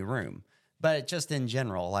need a new room. But just in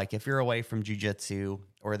general, like if you're away from jiu-jitsu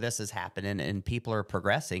or this is happening and people are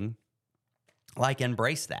progressing, like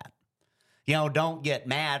embrace that. Don't get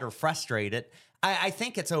mad or frustrated. I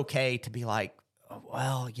think it's okay to be like, oh,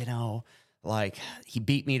 well, like he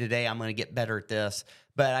beat me today, I'm going to get better at this.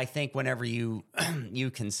 But I think whenever you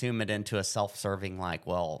consume it into a self-serving, like,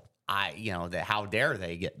 well, how dare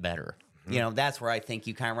they get better? You know, that's where I think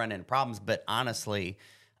you kind of run into problems. But honestly,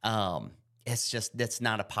 that's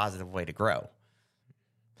not a positive way to grow.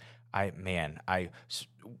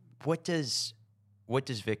 What does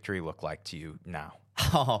victory look like to you now?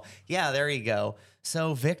 Oh, yeah, there you go.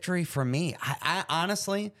 So victory for me, I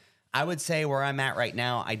honestly, I would say where I'm at right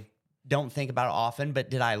now, I don't think about it often, but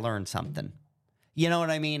did I learn something? You know what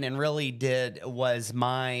I mean? And really was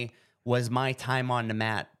my time on the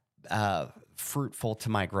mat fruitful to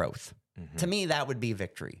my growth? Mm-hmm. To me, that would be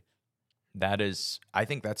victory. I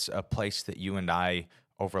think that's a place that you and I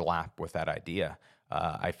overlap with that idea.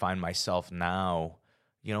 I find myself now,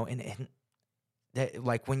 you know, and that,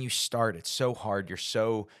 like when you start, it's so hard.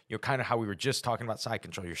 You're kind of how we were just talking about side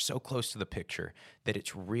control. You're so close to the picture that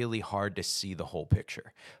it's really hard to see the whole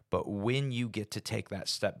picture. But when you get to take that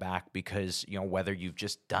step back, because, you know, whether you've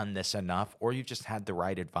just done this enough or you've just had the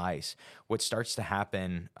right advice, what starts to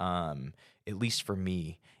happen, at least for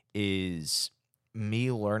me, is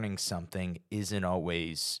me learning something isn't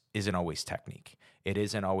always technique.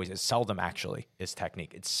 It's seldom actually is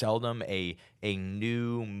technique. It's seldom a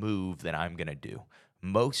new move that I'm going to do.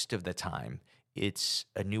 Most of the time, it's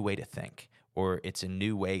a new way to think, or it's a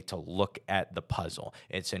new way to look at the puzzle.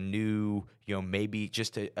 It's a new, you know, maybe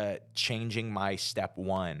just changing my step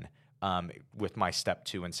one with my step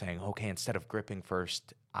two and saying, okay, instead of gripping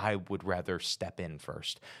first, I would rather step in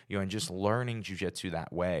first, you know, and just learning jiu-jitsu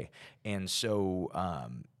that way. And so,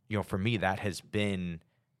 you know, for me, that has been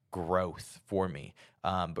growth for me.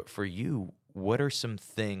 But for you, what are some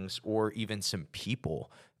things or even some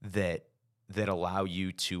people that allow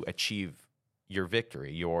you to achieve your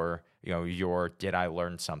victory, your did I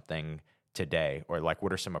learn something today? Or like,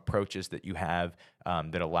 what are some approaches that you have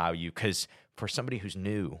that allow you? Because for somebody who's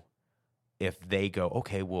new, if they go,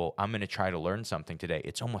 okay, well, I'm going to try to learn something today,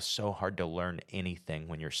 it's almost so hard to learn anything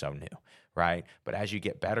when you're so new, right? But as you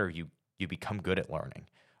get better, you become good at learning.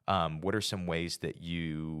 What are some ways that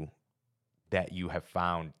you have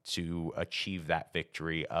found to achieve that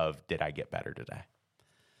victory of, did I get better today?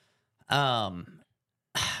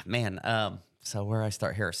 So where I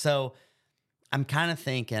start here. So I'm kind of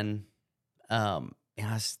thinking, I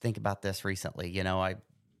was thinking about this recently, you know,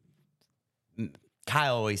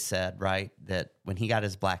 Kyle always said, right, that when he got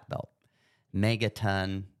his black belt,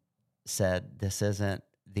 Megaton said, this isn't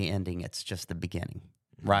the ending, it's just the beginning,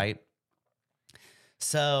 right?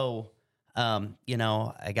 So, you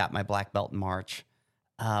know, I got my black belt in March,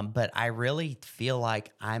 but I really feel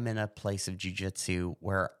like I'm in a place of jiu-jitsu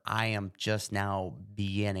where I am just now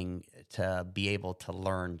beginning to be able to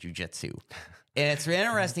learn jiu-jitsu. And it's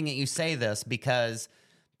interesting that you say this because,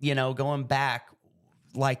 you know, going back,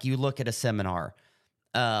 like you look at a seminar,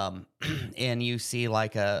 and you see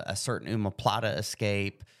like a certain omoplata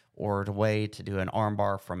escape or the way to do an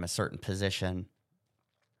armbar from a certain position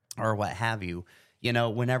or what have you. You know,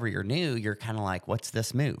 whenever you're new, you're kind of like, what's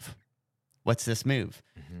this move? What's this move?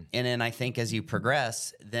 Mm-hmm. And then I think as you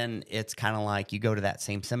progress, then it's kind of like you go to that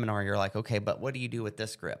same seminar, you're like, okay, but what do you do with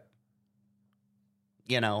this grip?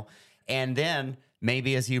 You know, and then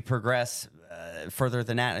maybe as you progress further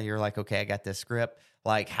than that, you're like, okay, I got this grip.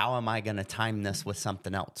 Like, how am I going to time this with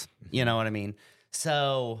something else? You know what I mean?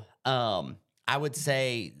 So I would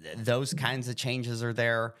say those kinds of changes are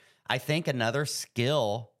there. I think another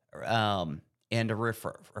skill and to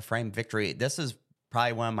reframe victory, this is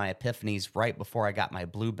probably one of my epiphanies right before I got my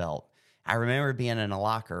blue belt. I remember being in a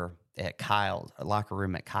locker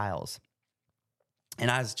room at Kyle's, and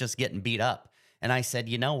I was just getting beat up. And I said,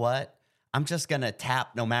 you know what? I'm just going to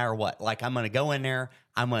tap no matter what. Like, I'm going to go in there.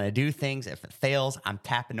 I'm going to do things. If it fails, I'm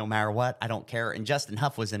tapping no matter what. I don't care. And Justin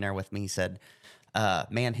Huff was in there with me. He said,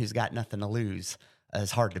 man who's got nothing to lose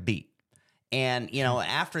is hard to beat. And, you know,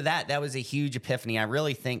 after that, that was a huge epiphany. I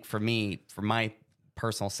really think for me, for my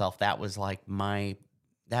personal self, that was like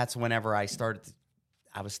that's whenever I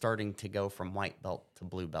was starting to go from white belt to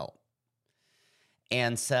blue belt.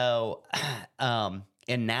 And so, and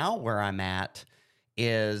now where I'm at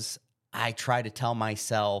is I try to tell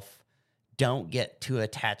myself, don't get too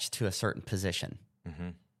attached to a certain position. Mm-hmm.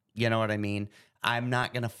 You know what I mean? I'm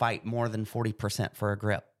not going to fight more than 40% for a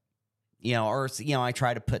grip. You know, or, you know, I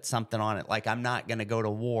try to put something on it. Like, I'm not going to go to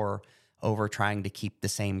war over trying to keep the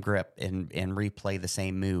same grip and replay the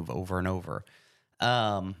same move over and over.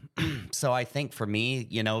 So I think for me,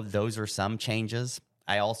 you know, those are some changes.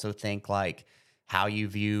 I also think like how you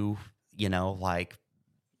view, you know, like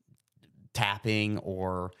tapping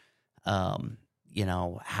or, you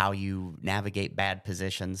know, how you navigate bad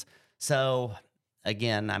positions. So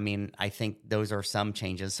again, I mean, I think those are some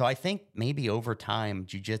changes. So I think maybe over time,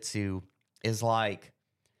 jiu-jitsu is like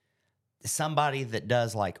somebody that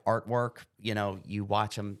does like artwork. You know, you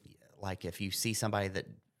watch them, like if you see somebody that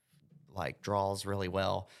like draws really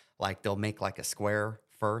well, like they'll make like a square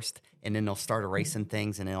first, and then they'll start erasing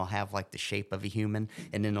things, and it'll have like the shape of a human,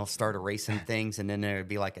 and then they'll start erasing things, and then there'll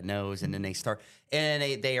be like a nose, and then they start, and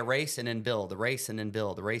they erase and then build, erase and then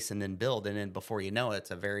build, erase and then build, and then before you know it,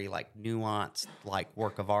 it's a very like nuanced like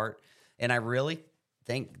work of art. And I really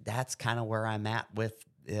think that's kind of where I'm at with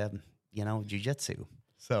jiu-jitsu.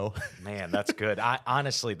 So Man, that's good. I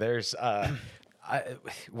honestly, there's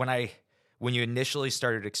when you initially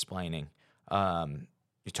started explaining,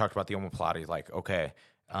 you talked about the omoplata, like, okay,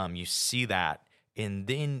 you see that, and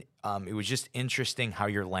then it was just interesting how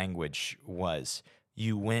your language was.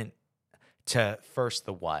 You went to first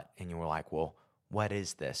the what, and you were like, well, what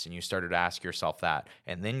is this? And you started to ask yourself that,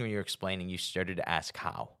 and then when you're explaining, you started to ask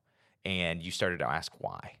how, and you started to ask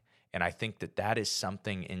why. And I think that is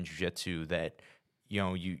something in jiu-jitsu that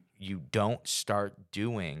you don't start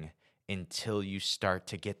doing until you start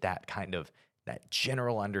to get that kind of that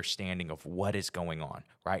general understanding of what is going on,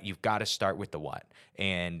 right? You've got to start with the what,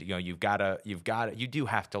 and you do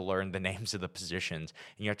have to learn the names of the positions,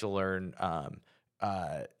 and you have to learn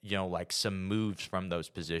like some moves from those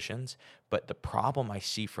positions. But the problem I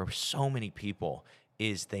see for so many people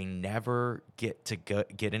is they never get to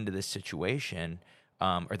get into this situation,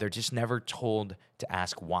 or they're just never told to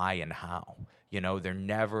ask why and how. They're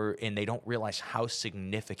never, and they don't realize how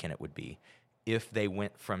significant it would be if they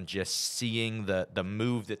went from just seeing the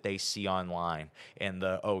move that they see online and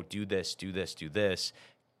do this,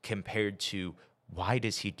 compared to why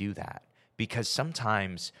does he do that? Because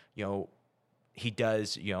sometimes, he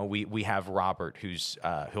does, we have Robert, who's,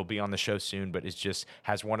 he'll be on the show soon, but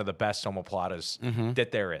has one of the best omoplatas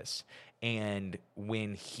that there is. And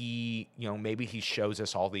when he, maybe he shows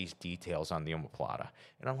us all these details on the omoplata,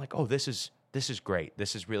 and I'm like, oh, this is great.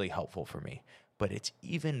 This is really helpful for me. But it's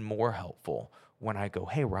even more helpful when I go,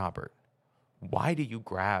 hey, Robert, why do you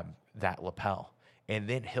grab that lapel? And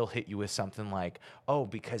then he'll hit you with something like, oh,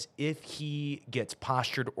 because if he gets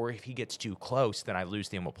postured or if he gets too close, then I lose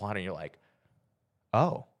the omoplata. And you're like,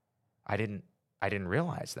 oh, I didn't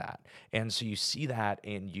realize that. And so you see that,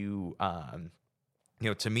 and you,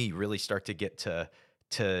 to me, really start to get to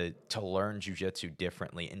learn jiu-jitsu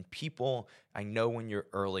differently. And people, I know when you're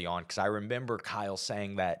early on, because I remember Kyle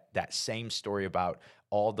saying that same story about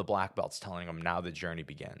all the black belts telling him now the journey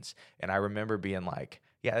begins. And I remember being like,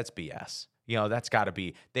 yeah, that's BS. That's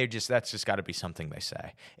just got to be something they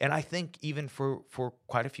say. And I think even for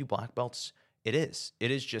quite a few black belts, it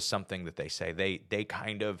is just something that they say. They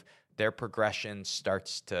kind of, their progression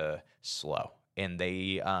starts to slow, and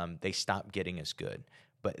they stop getting as good.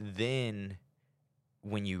 But then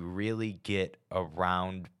when you really get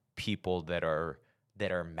around people that are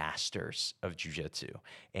masters of jiu-jitsu,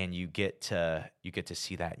 and you get to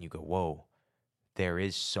see that, and you go, whoa, there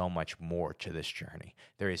is so much more to this journey.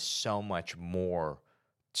 There is so much more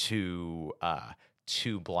to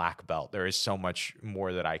black belt. There is so much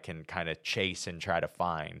more that I can kind of chase and try to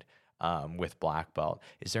find with black belt.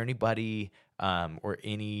 Is there anybody or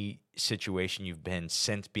any situation you've been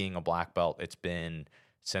since being a black belt? It's been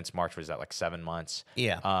since March, was that like 7 months?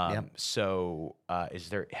 Yeah. Yep. So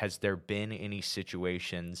has there been any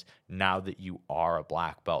situations now that you are a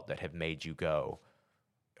black belt that have made you go,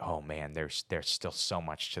 oh man, there's still so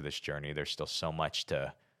much to this journey. There's still so much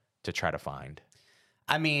to try to find.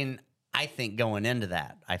 I mean, I think going into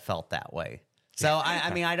that, I felt that way. So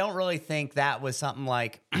I mean, I don't really think that was something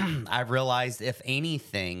like I've realized, if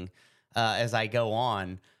anything, as I go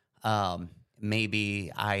on,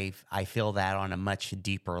 maybe I feel that on a much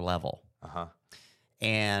deeper level.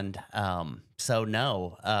 And so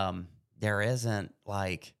no, there isn't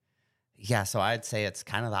like, yeah. So I'd say it's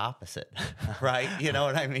kind of the opposite, right? You know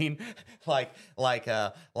what I mean? The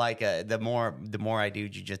more I do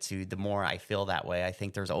jiu-jitsu, the more I feel that way. I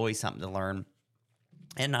think there's always something to learn.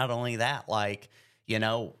 And not only that, like,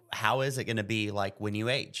 how is it going to be like when you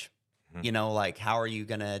age? Like, how are you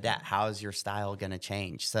going to adapt? How is your style going to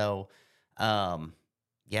change? So,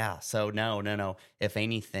 yeah. So no. If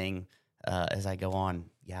anything, as I go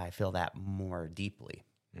on, yeah, I feel that more deeply.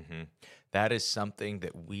 Mm-hmm. That is something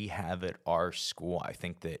that we have at our school. I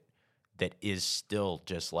think that is still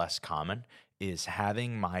just less common, is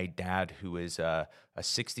having my dad, who is a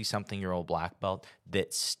 60-something-year-old black belt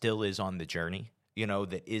that still is on the journey,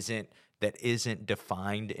 that isn't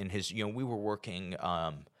defined in his, we were working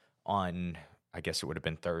on, I guess it would have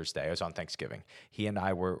been Thursday. It was on Thanksgiving. He and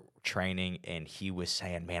I were training, and he was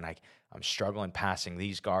saying, man, I'm struggling passing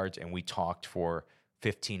these guards. And we talked for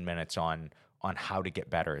 15 minutes on how to get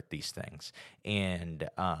better at these things. And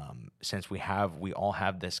since we all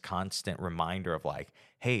have this constant reminder of like,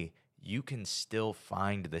 hey, you can still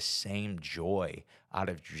find the same joy out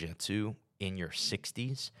of jiu-jitsu in your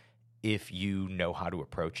 60s if you know how to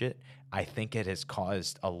approach it. I think it has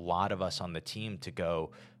caused a lot of us on the team to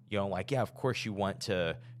go, like, yeah, of course you want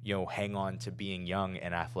to, hang on to being young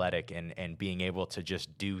and athletic and being able to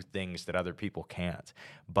just do things that other people can't.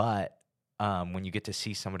 But when you get to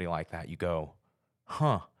see somebody like that, you go,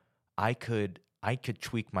 I could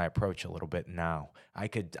tweak my approach a little bit now. I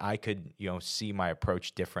could see my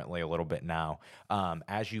approach differently a little bit now.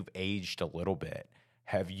 As you've aged a little bit,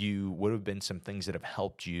 would have been some things that have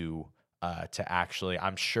helped you to actually,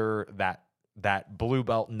 I'm sure that blue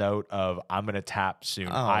belt note of I'm going to tap soon.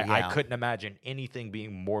 I couldn't imagine anything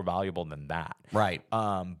being more valuable than that. Right.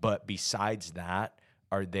 But besides that,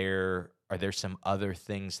 are there some other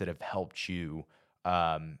things that have helped you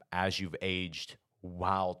as you've aged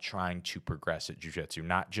while trying to progress at jiu-jitsu,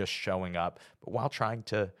 not just showing up, but while trying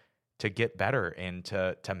to get better and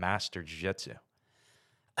to master jiu-jitsu?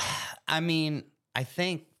 I mean, I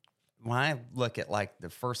think when I look at like the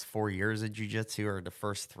first 4 years of jiu-jitsu or the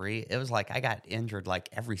first 3, it was like I got injured like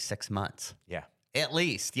every 6 months. Yeah. At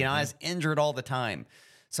least, I was injured all the time.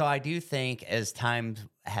 So I do think as time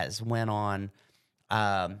has went on,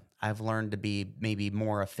 I've learned to be maybe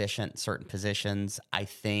more efficient in certain positions. I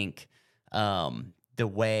think the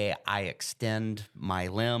way I extend my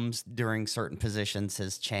limbs during certain positions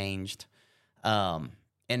has changed. And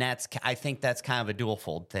I think that's kind of a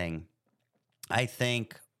dual-fold thing. I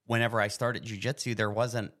think whenever I started jiu-jitsu,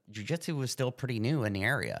 jiu-jitsu was still pretty new in the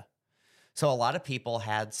area. So a lot of people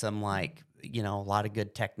had some a lot of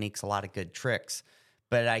good techniques, a lot of good tricks,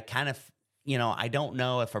 but I kind of, I don't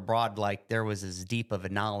know if abroad, like there was as deep of a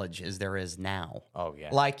knowledge as there is now. Oh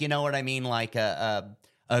yeah. Like, you know what I mean? Like a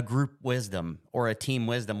group wisdom or a team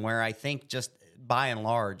wisdom where I think just by and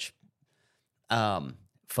large,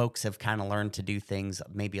 folks have kind of learned to do things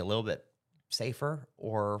maybe a little bit safer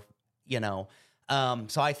or,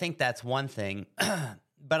 so I think that's one thing.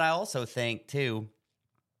 But I also think too,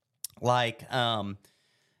 like,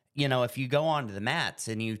 if you go onto the mats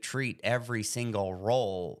and you treat every single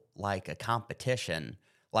roll like a competition,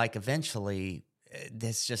 like eventually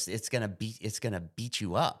it's going to beat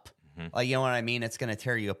you up. Like, you know what I mean? It's going to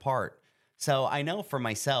tear you apart. So I know for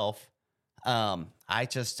myself, I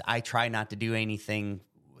try not to do anything,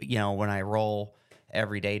 when I roll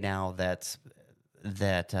every day now that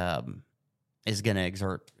is going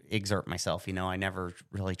to exert myself. I never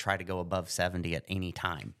really try to go above 70 at any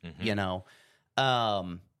time,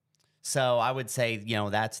 So I would say,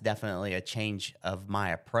 that's definitely a change of my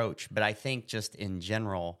approach. But I think just in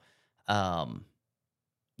general,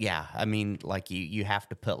 yeah, I mean, like you have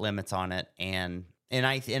to put limits on it, and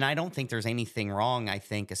I don't think there's anything wrong. I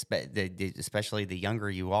think especially the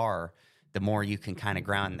younger you are, the more you can kind of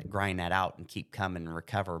grind that out and keep coming and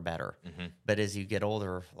recover better. But as you get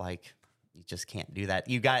older, like you just can't do that.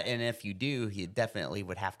 And if you do, you definitely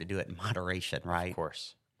would have to do it in moderation, right?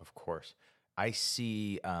 Of course. I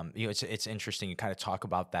see. It's interesting. You kind of talk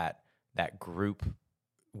about that group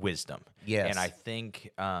wisdom. Yes, and I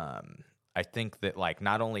think that like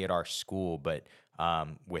not only at our school, but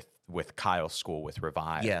with Kyle's school with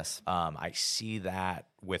Revive. Yes, I see that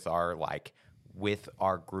with our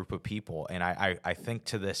group of people, and I think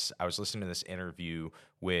to this. I was listening to this interview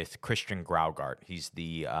with Christian Graugart. He's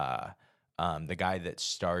the guy that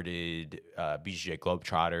started BJJ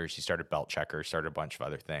Globetrotters. He started Belt Checkers, started a bunch of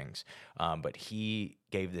other things. But he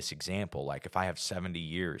gave this example, like if I have 70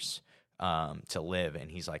 years to live, and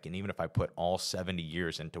he's like, and even if I put all 70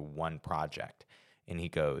 years into one project, and he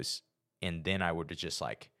goes, and then I would just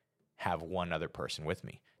like have one other person with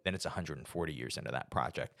me, then it's 140 years into that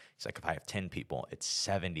project. He's like, if I have 10 people, it's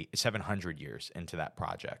 700 years into that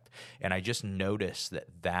project. And I just noticed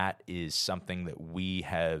that is something that we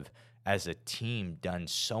have, as a team, done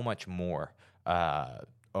so much more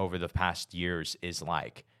over the past years, is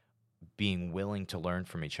like being willing to learn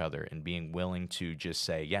from each other and being willing to just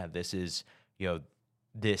say, yeah, this is,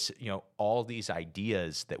 all these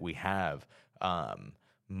ideas that we have,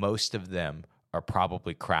 most of them are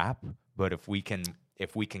probably crap, but if we can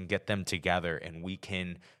get them together and we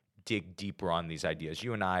can dig deeper on these ideas,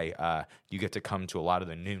 you and I, you get to come to a lot of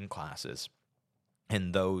the noon classes.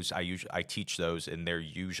 And those, I teach those, and they're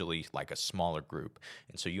usually like a smaller group.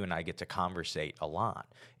 And so you and I get to conversate a lot.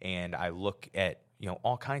 And I look at,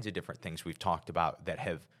 all kinds of different things we've talked about that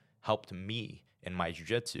have helped me in my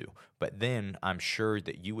jiu-jitsu. But then I'm sure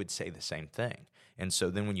that you would say the same thing. And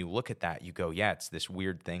so then when you look at that, you go, yeah, it's this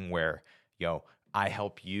weird thing where, I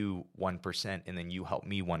help you 1% and then you help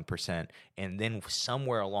me 1%. And then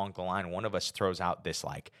somewhere along the line, one of us throws out this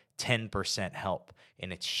like 10% help,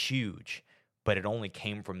 and it's huge. but it only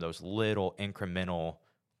came from those little incremental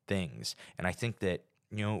things. And I think that,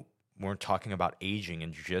 we're talking about aging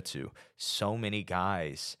in jiu-jitsu. So many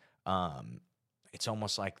guys, it's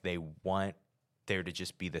almost like they want there to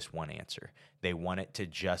just be this one answer. They want it to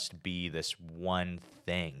just be this one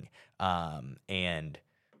thing. And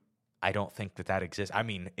I don't think that exists. I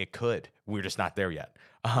mean, it could. We're just not there yet.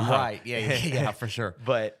 Right. Yeah, for sure.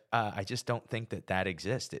 But I just don't think that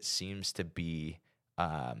exists. It seems to be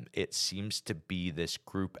this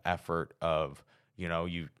group effort of,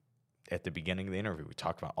 you at the beginning of the interview, we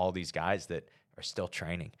talked about all these guys that are still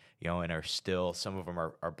training, and are still, some of them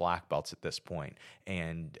are black belts at this point.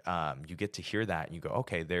 And you get to hear that and you go,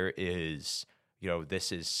 okay, there is,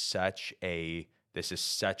 this is such a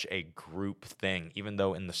group thing, even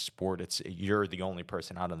though in the sport, you're the only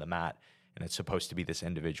person out on the mat and it's supposed to be this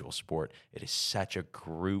individual sport. It is such a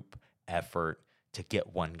group effort to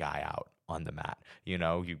get one guy out on the mat. You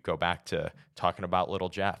go back to talking about little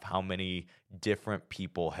Jeff, how many different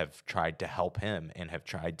people have tried to help him and have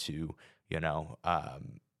tried to,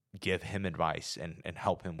 give him advice and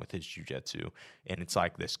help him with his jiu-jitsu. And it's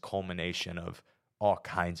like this culmination of all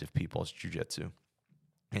kinds of people's jiu-jitsu.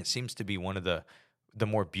 And it seems to be one of the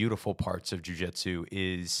more beautiful parts of jiu-jitsu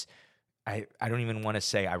is, I don't even want to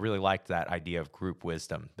say, I really liked that idea of group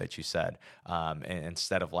wisdom that you said. And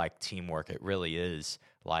instead of like teamwork, it really is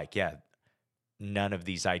like, none of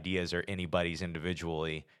these ideas are anybody's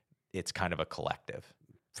individually. It's kind of a collective.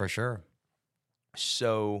 For sure.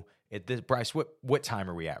 So Bryce, what time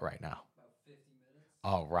are we at right now? About 50 minutes.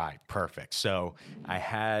 All right, perfect. So I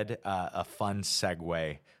had a fun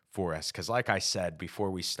segue for us because, like I said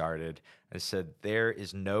before we started, I said there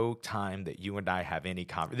is no time that you and I have any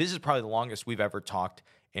conversation. This is probably the longest we've ever talked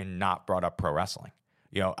and not brought up pro wrestling.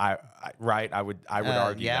 I would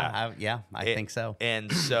argue that. I think so.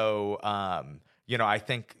 And so, I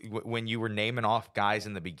think when you were naming off guys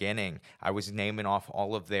in the beginning, I was naming off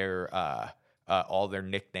all their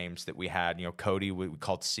nicknames that we had. Cody we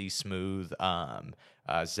called C Smooth,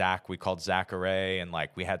 Zach we called Zachary, and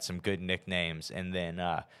like we had some good nicknames. And then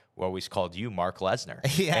we always called you Mark Lesnar.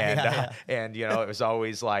 And it was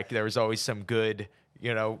always like there was always some good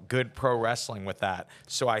pro wrestling with that.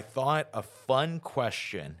 So I thought a fun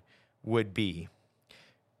question would be,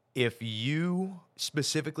 if you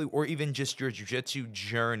specifically, or even just your jiu-jitsu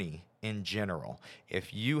journey in general,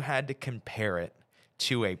 if you had to compare it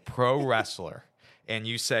to a pro wrestler and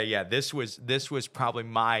you say, this was probably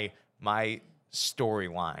my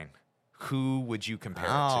storyline, who would you compare it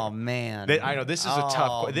to? Oh, man. I know this is a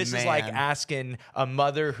tough. This is like asking a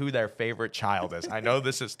mother who their favorite child is. I know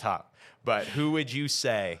this is tough, but who would you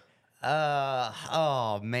say?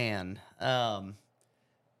 Oh, man.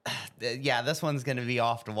 This one's going to be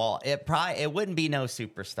off the wall. It wouldn't be no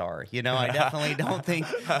superstar. I definitely don't think,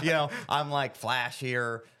 I'm like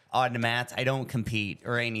flashier on the mats. I don't compete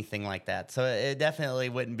or anything like that. So it definitely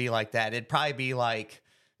wouldn't be like that. It'd probably be like,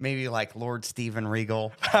 maybe like Lord Steven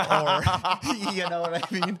Regal, or you know what I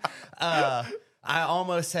mean? I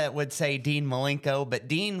almost would say Dean Malenko, but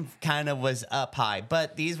Dean kind of was up high.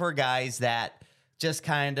 But these were guys that just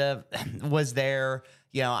kind of was there.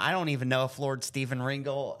 I don't even know if Lord Steven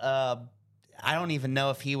Regal, I don't even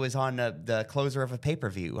know if he was on the closer of a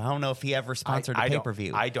pay-per-view. I don't know if he ever sponsored a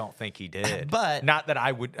pay-per-view. I don't think he did. But not that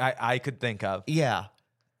I could think of. Yeah.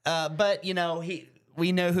 But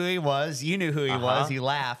we know who he was. You knew who he was. He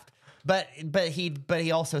laughed. But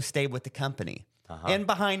he also stayed with the company. And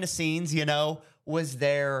behind the scenes, was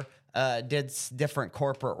there, did different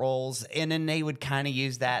corporate roles, and then they would kind of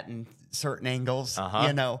use that in certain angles,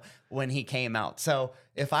 when he came out. So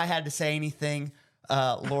if I had to say anything,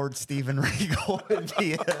 Lord Steven Regal would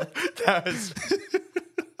be it.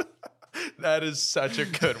 That is such a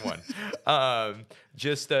good one.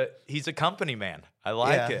 He's a company man. I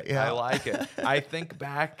like it. Yeah. I like it. I think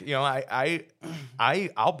back,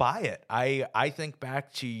 I'll buy it. I think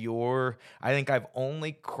back to I think I've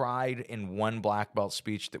only cried in one black belt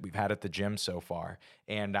speech that we've had at the gym so far.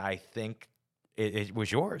 And I think it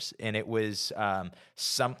was yours. And it was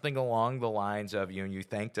something along the lines of, you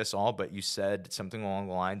thanked us all, but you said something along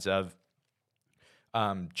the lines of,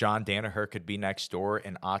 John Danaher could be next door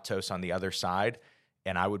and Atos on the other side,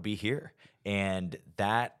 and I would be here. And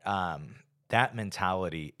that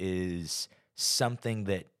mentality is something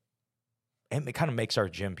that it kind of makes our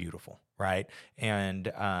gym beautiful, right? And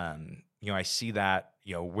I see that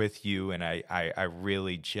with you, and I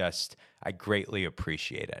really I greatly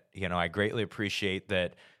appreciate it. I greatly appreciate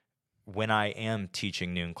that when I am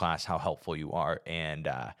teaching noon class, how helpful you are. And,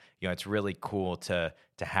 it's really cool to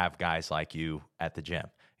have guys like you at the gym,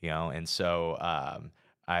 and so,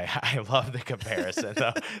 I love the comparison,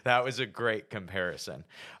 though. That was a great comparison.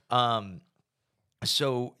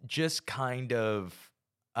 So just kind of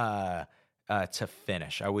to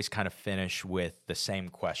finish, I always kind of finish with the same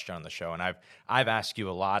question on the show, and I've asked you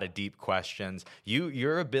a lot of deep questions.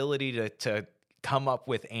 Your ability to come up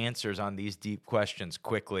with answers on these deep questions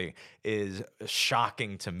quickly is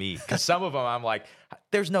shocking to me, because some of them I'm like,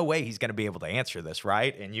 there's no way he's going to be able to answer this,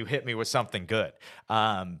 right? And you hit me with something good.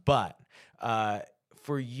 But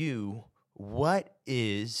for you, what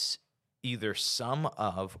is either some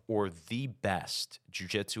of or the best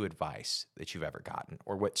jiu-jitsu advice that you've ever gotten,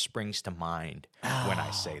 or what springs to mind when I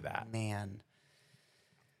say that? Man.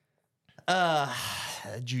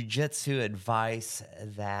 Jiu-jitsu advice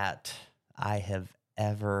that I have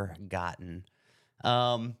ever gotten.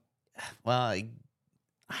 Well, I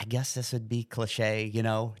guess this would be cliche,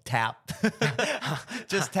 tap.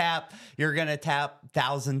 Just tap. You're going to tap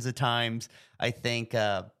thousands of times. I think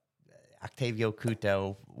Octavio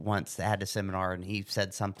Couto once had a seminar, and he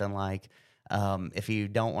said something like, if you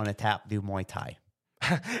don't want to tap, do Muay Thai.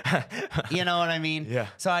 You know what I mean? Yeah.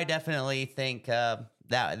 So I definitely think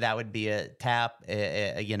that would be a tap,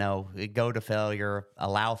 go to failure,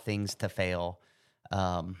 allow things to fail.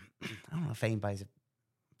 I don't know if anybody's, I'm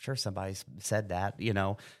sure somebody's said that,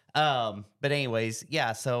 but anyways,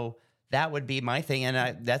 yeah, so that would be my thing.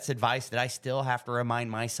 And that's advice that I still have to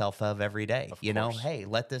remind myself of every day, hey,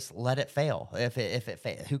 let it fail. If it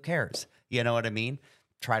fails, who cares? You know what I mean?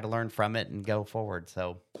 Try to learn from it and go forward.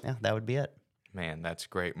 So yeah, that would be it. Man, that's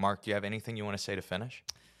great. Mark, do you have anything you want to say to finish?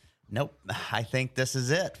 Nope. I think this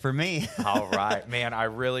is it for me. All right, man. I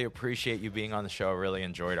really appreciate you being on the show. I really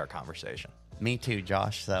enjoyed our conversation. Me too,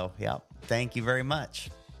 Josh. So, yeah, thank you very much.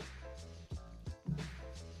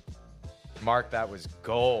 Mark, that was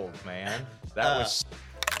gold, man. That was...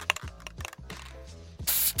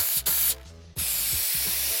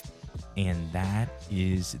 And that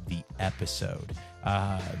is the episode.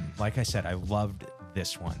 Like I said, I loved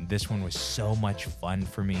this one. This one was so much fun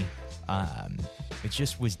for me. It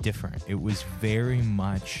just was different. It was very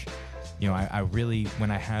much, I really, when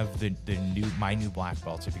I have my new black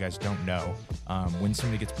belts, if you guys don't know, when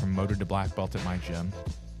somebody gets promoted to black belt at my gym,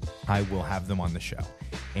 I will have them on the show.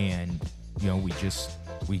 And,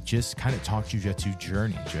 we just kind of talk jiu-jitsu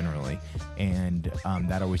journey generally. And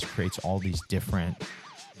that always creates all these different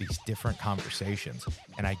conversations.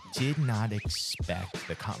 And I did not expect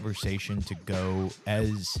the conversation to go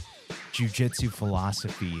as jiu-jitsu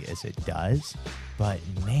philosophy as it does, but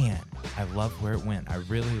man, I love where it went. I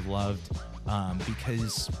really loved,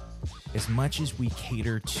 because as much as we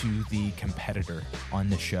cater to the competitor on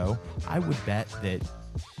the show, I would bet that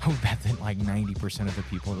like 90% of the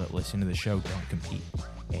people that listen to the show don't compete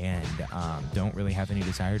and don't really have any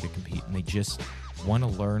desire to compete, and they just want to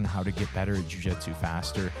learn how to get better at jiu-jitsu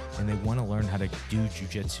faster, and they want to learn how to do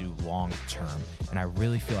jiu-jitsu long term. And I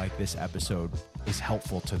really feel like this episode is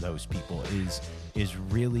helpful to those people, is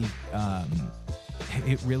really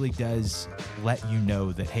it really does let you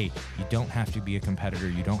know that, hey, you don't have to be a competitor,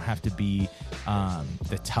 you don't have to be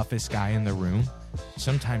the toughest guy in the room.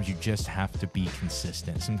 Sometimes you just have to be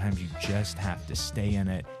consistent. Sometimes you just have to stay in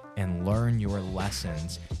it and learn your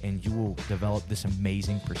lessons, and you will develop this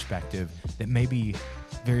amazing perspective that maybe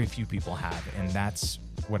very few people have. And that's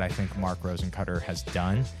what I think Mark RosenKoetter has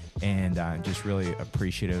done, and just really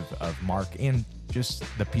appreciative of Mark and just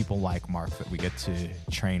the people like Mark that we get to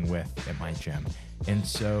train with at my gym. And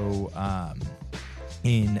so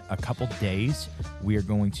in a couple days, we are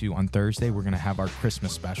going to, on Thursday, we're going to have our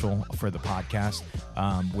Christmas special for the podcast,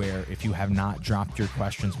 where if you have not dropped your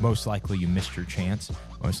questions, most likely you missed your chance.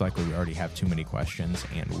 Most likely we already have too many questions,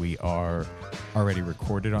 and we are already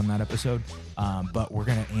recorded on that episode. But we're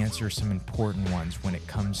going to answer some important ones when it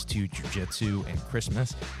comes to jiu-jitsu and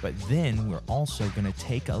Christmas. But then we're also going to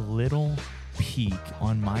take a little peek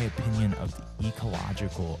on my opinion of the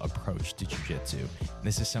ecological approach to jiu-jitsu.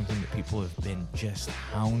 This is something that people have been just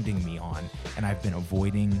hounding me on, and I've been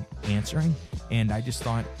avoiding answering. And I just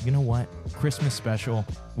thought, you know what? Christmas special,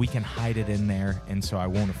 we can hide it in there, and so I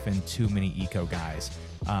won't offend too many eco guys.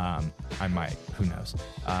 I might, who knows?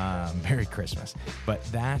 Merry Christmas. But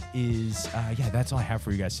that is, that's all I have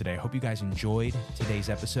for you guys today. I hope you guys enjoyed today's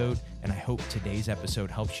episode, and I hope today's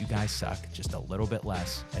episode helps you guys suck just a little bit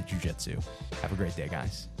less at jiu-jitsu. Have a great day,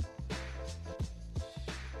 guys.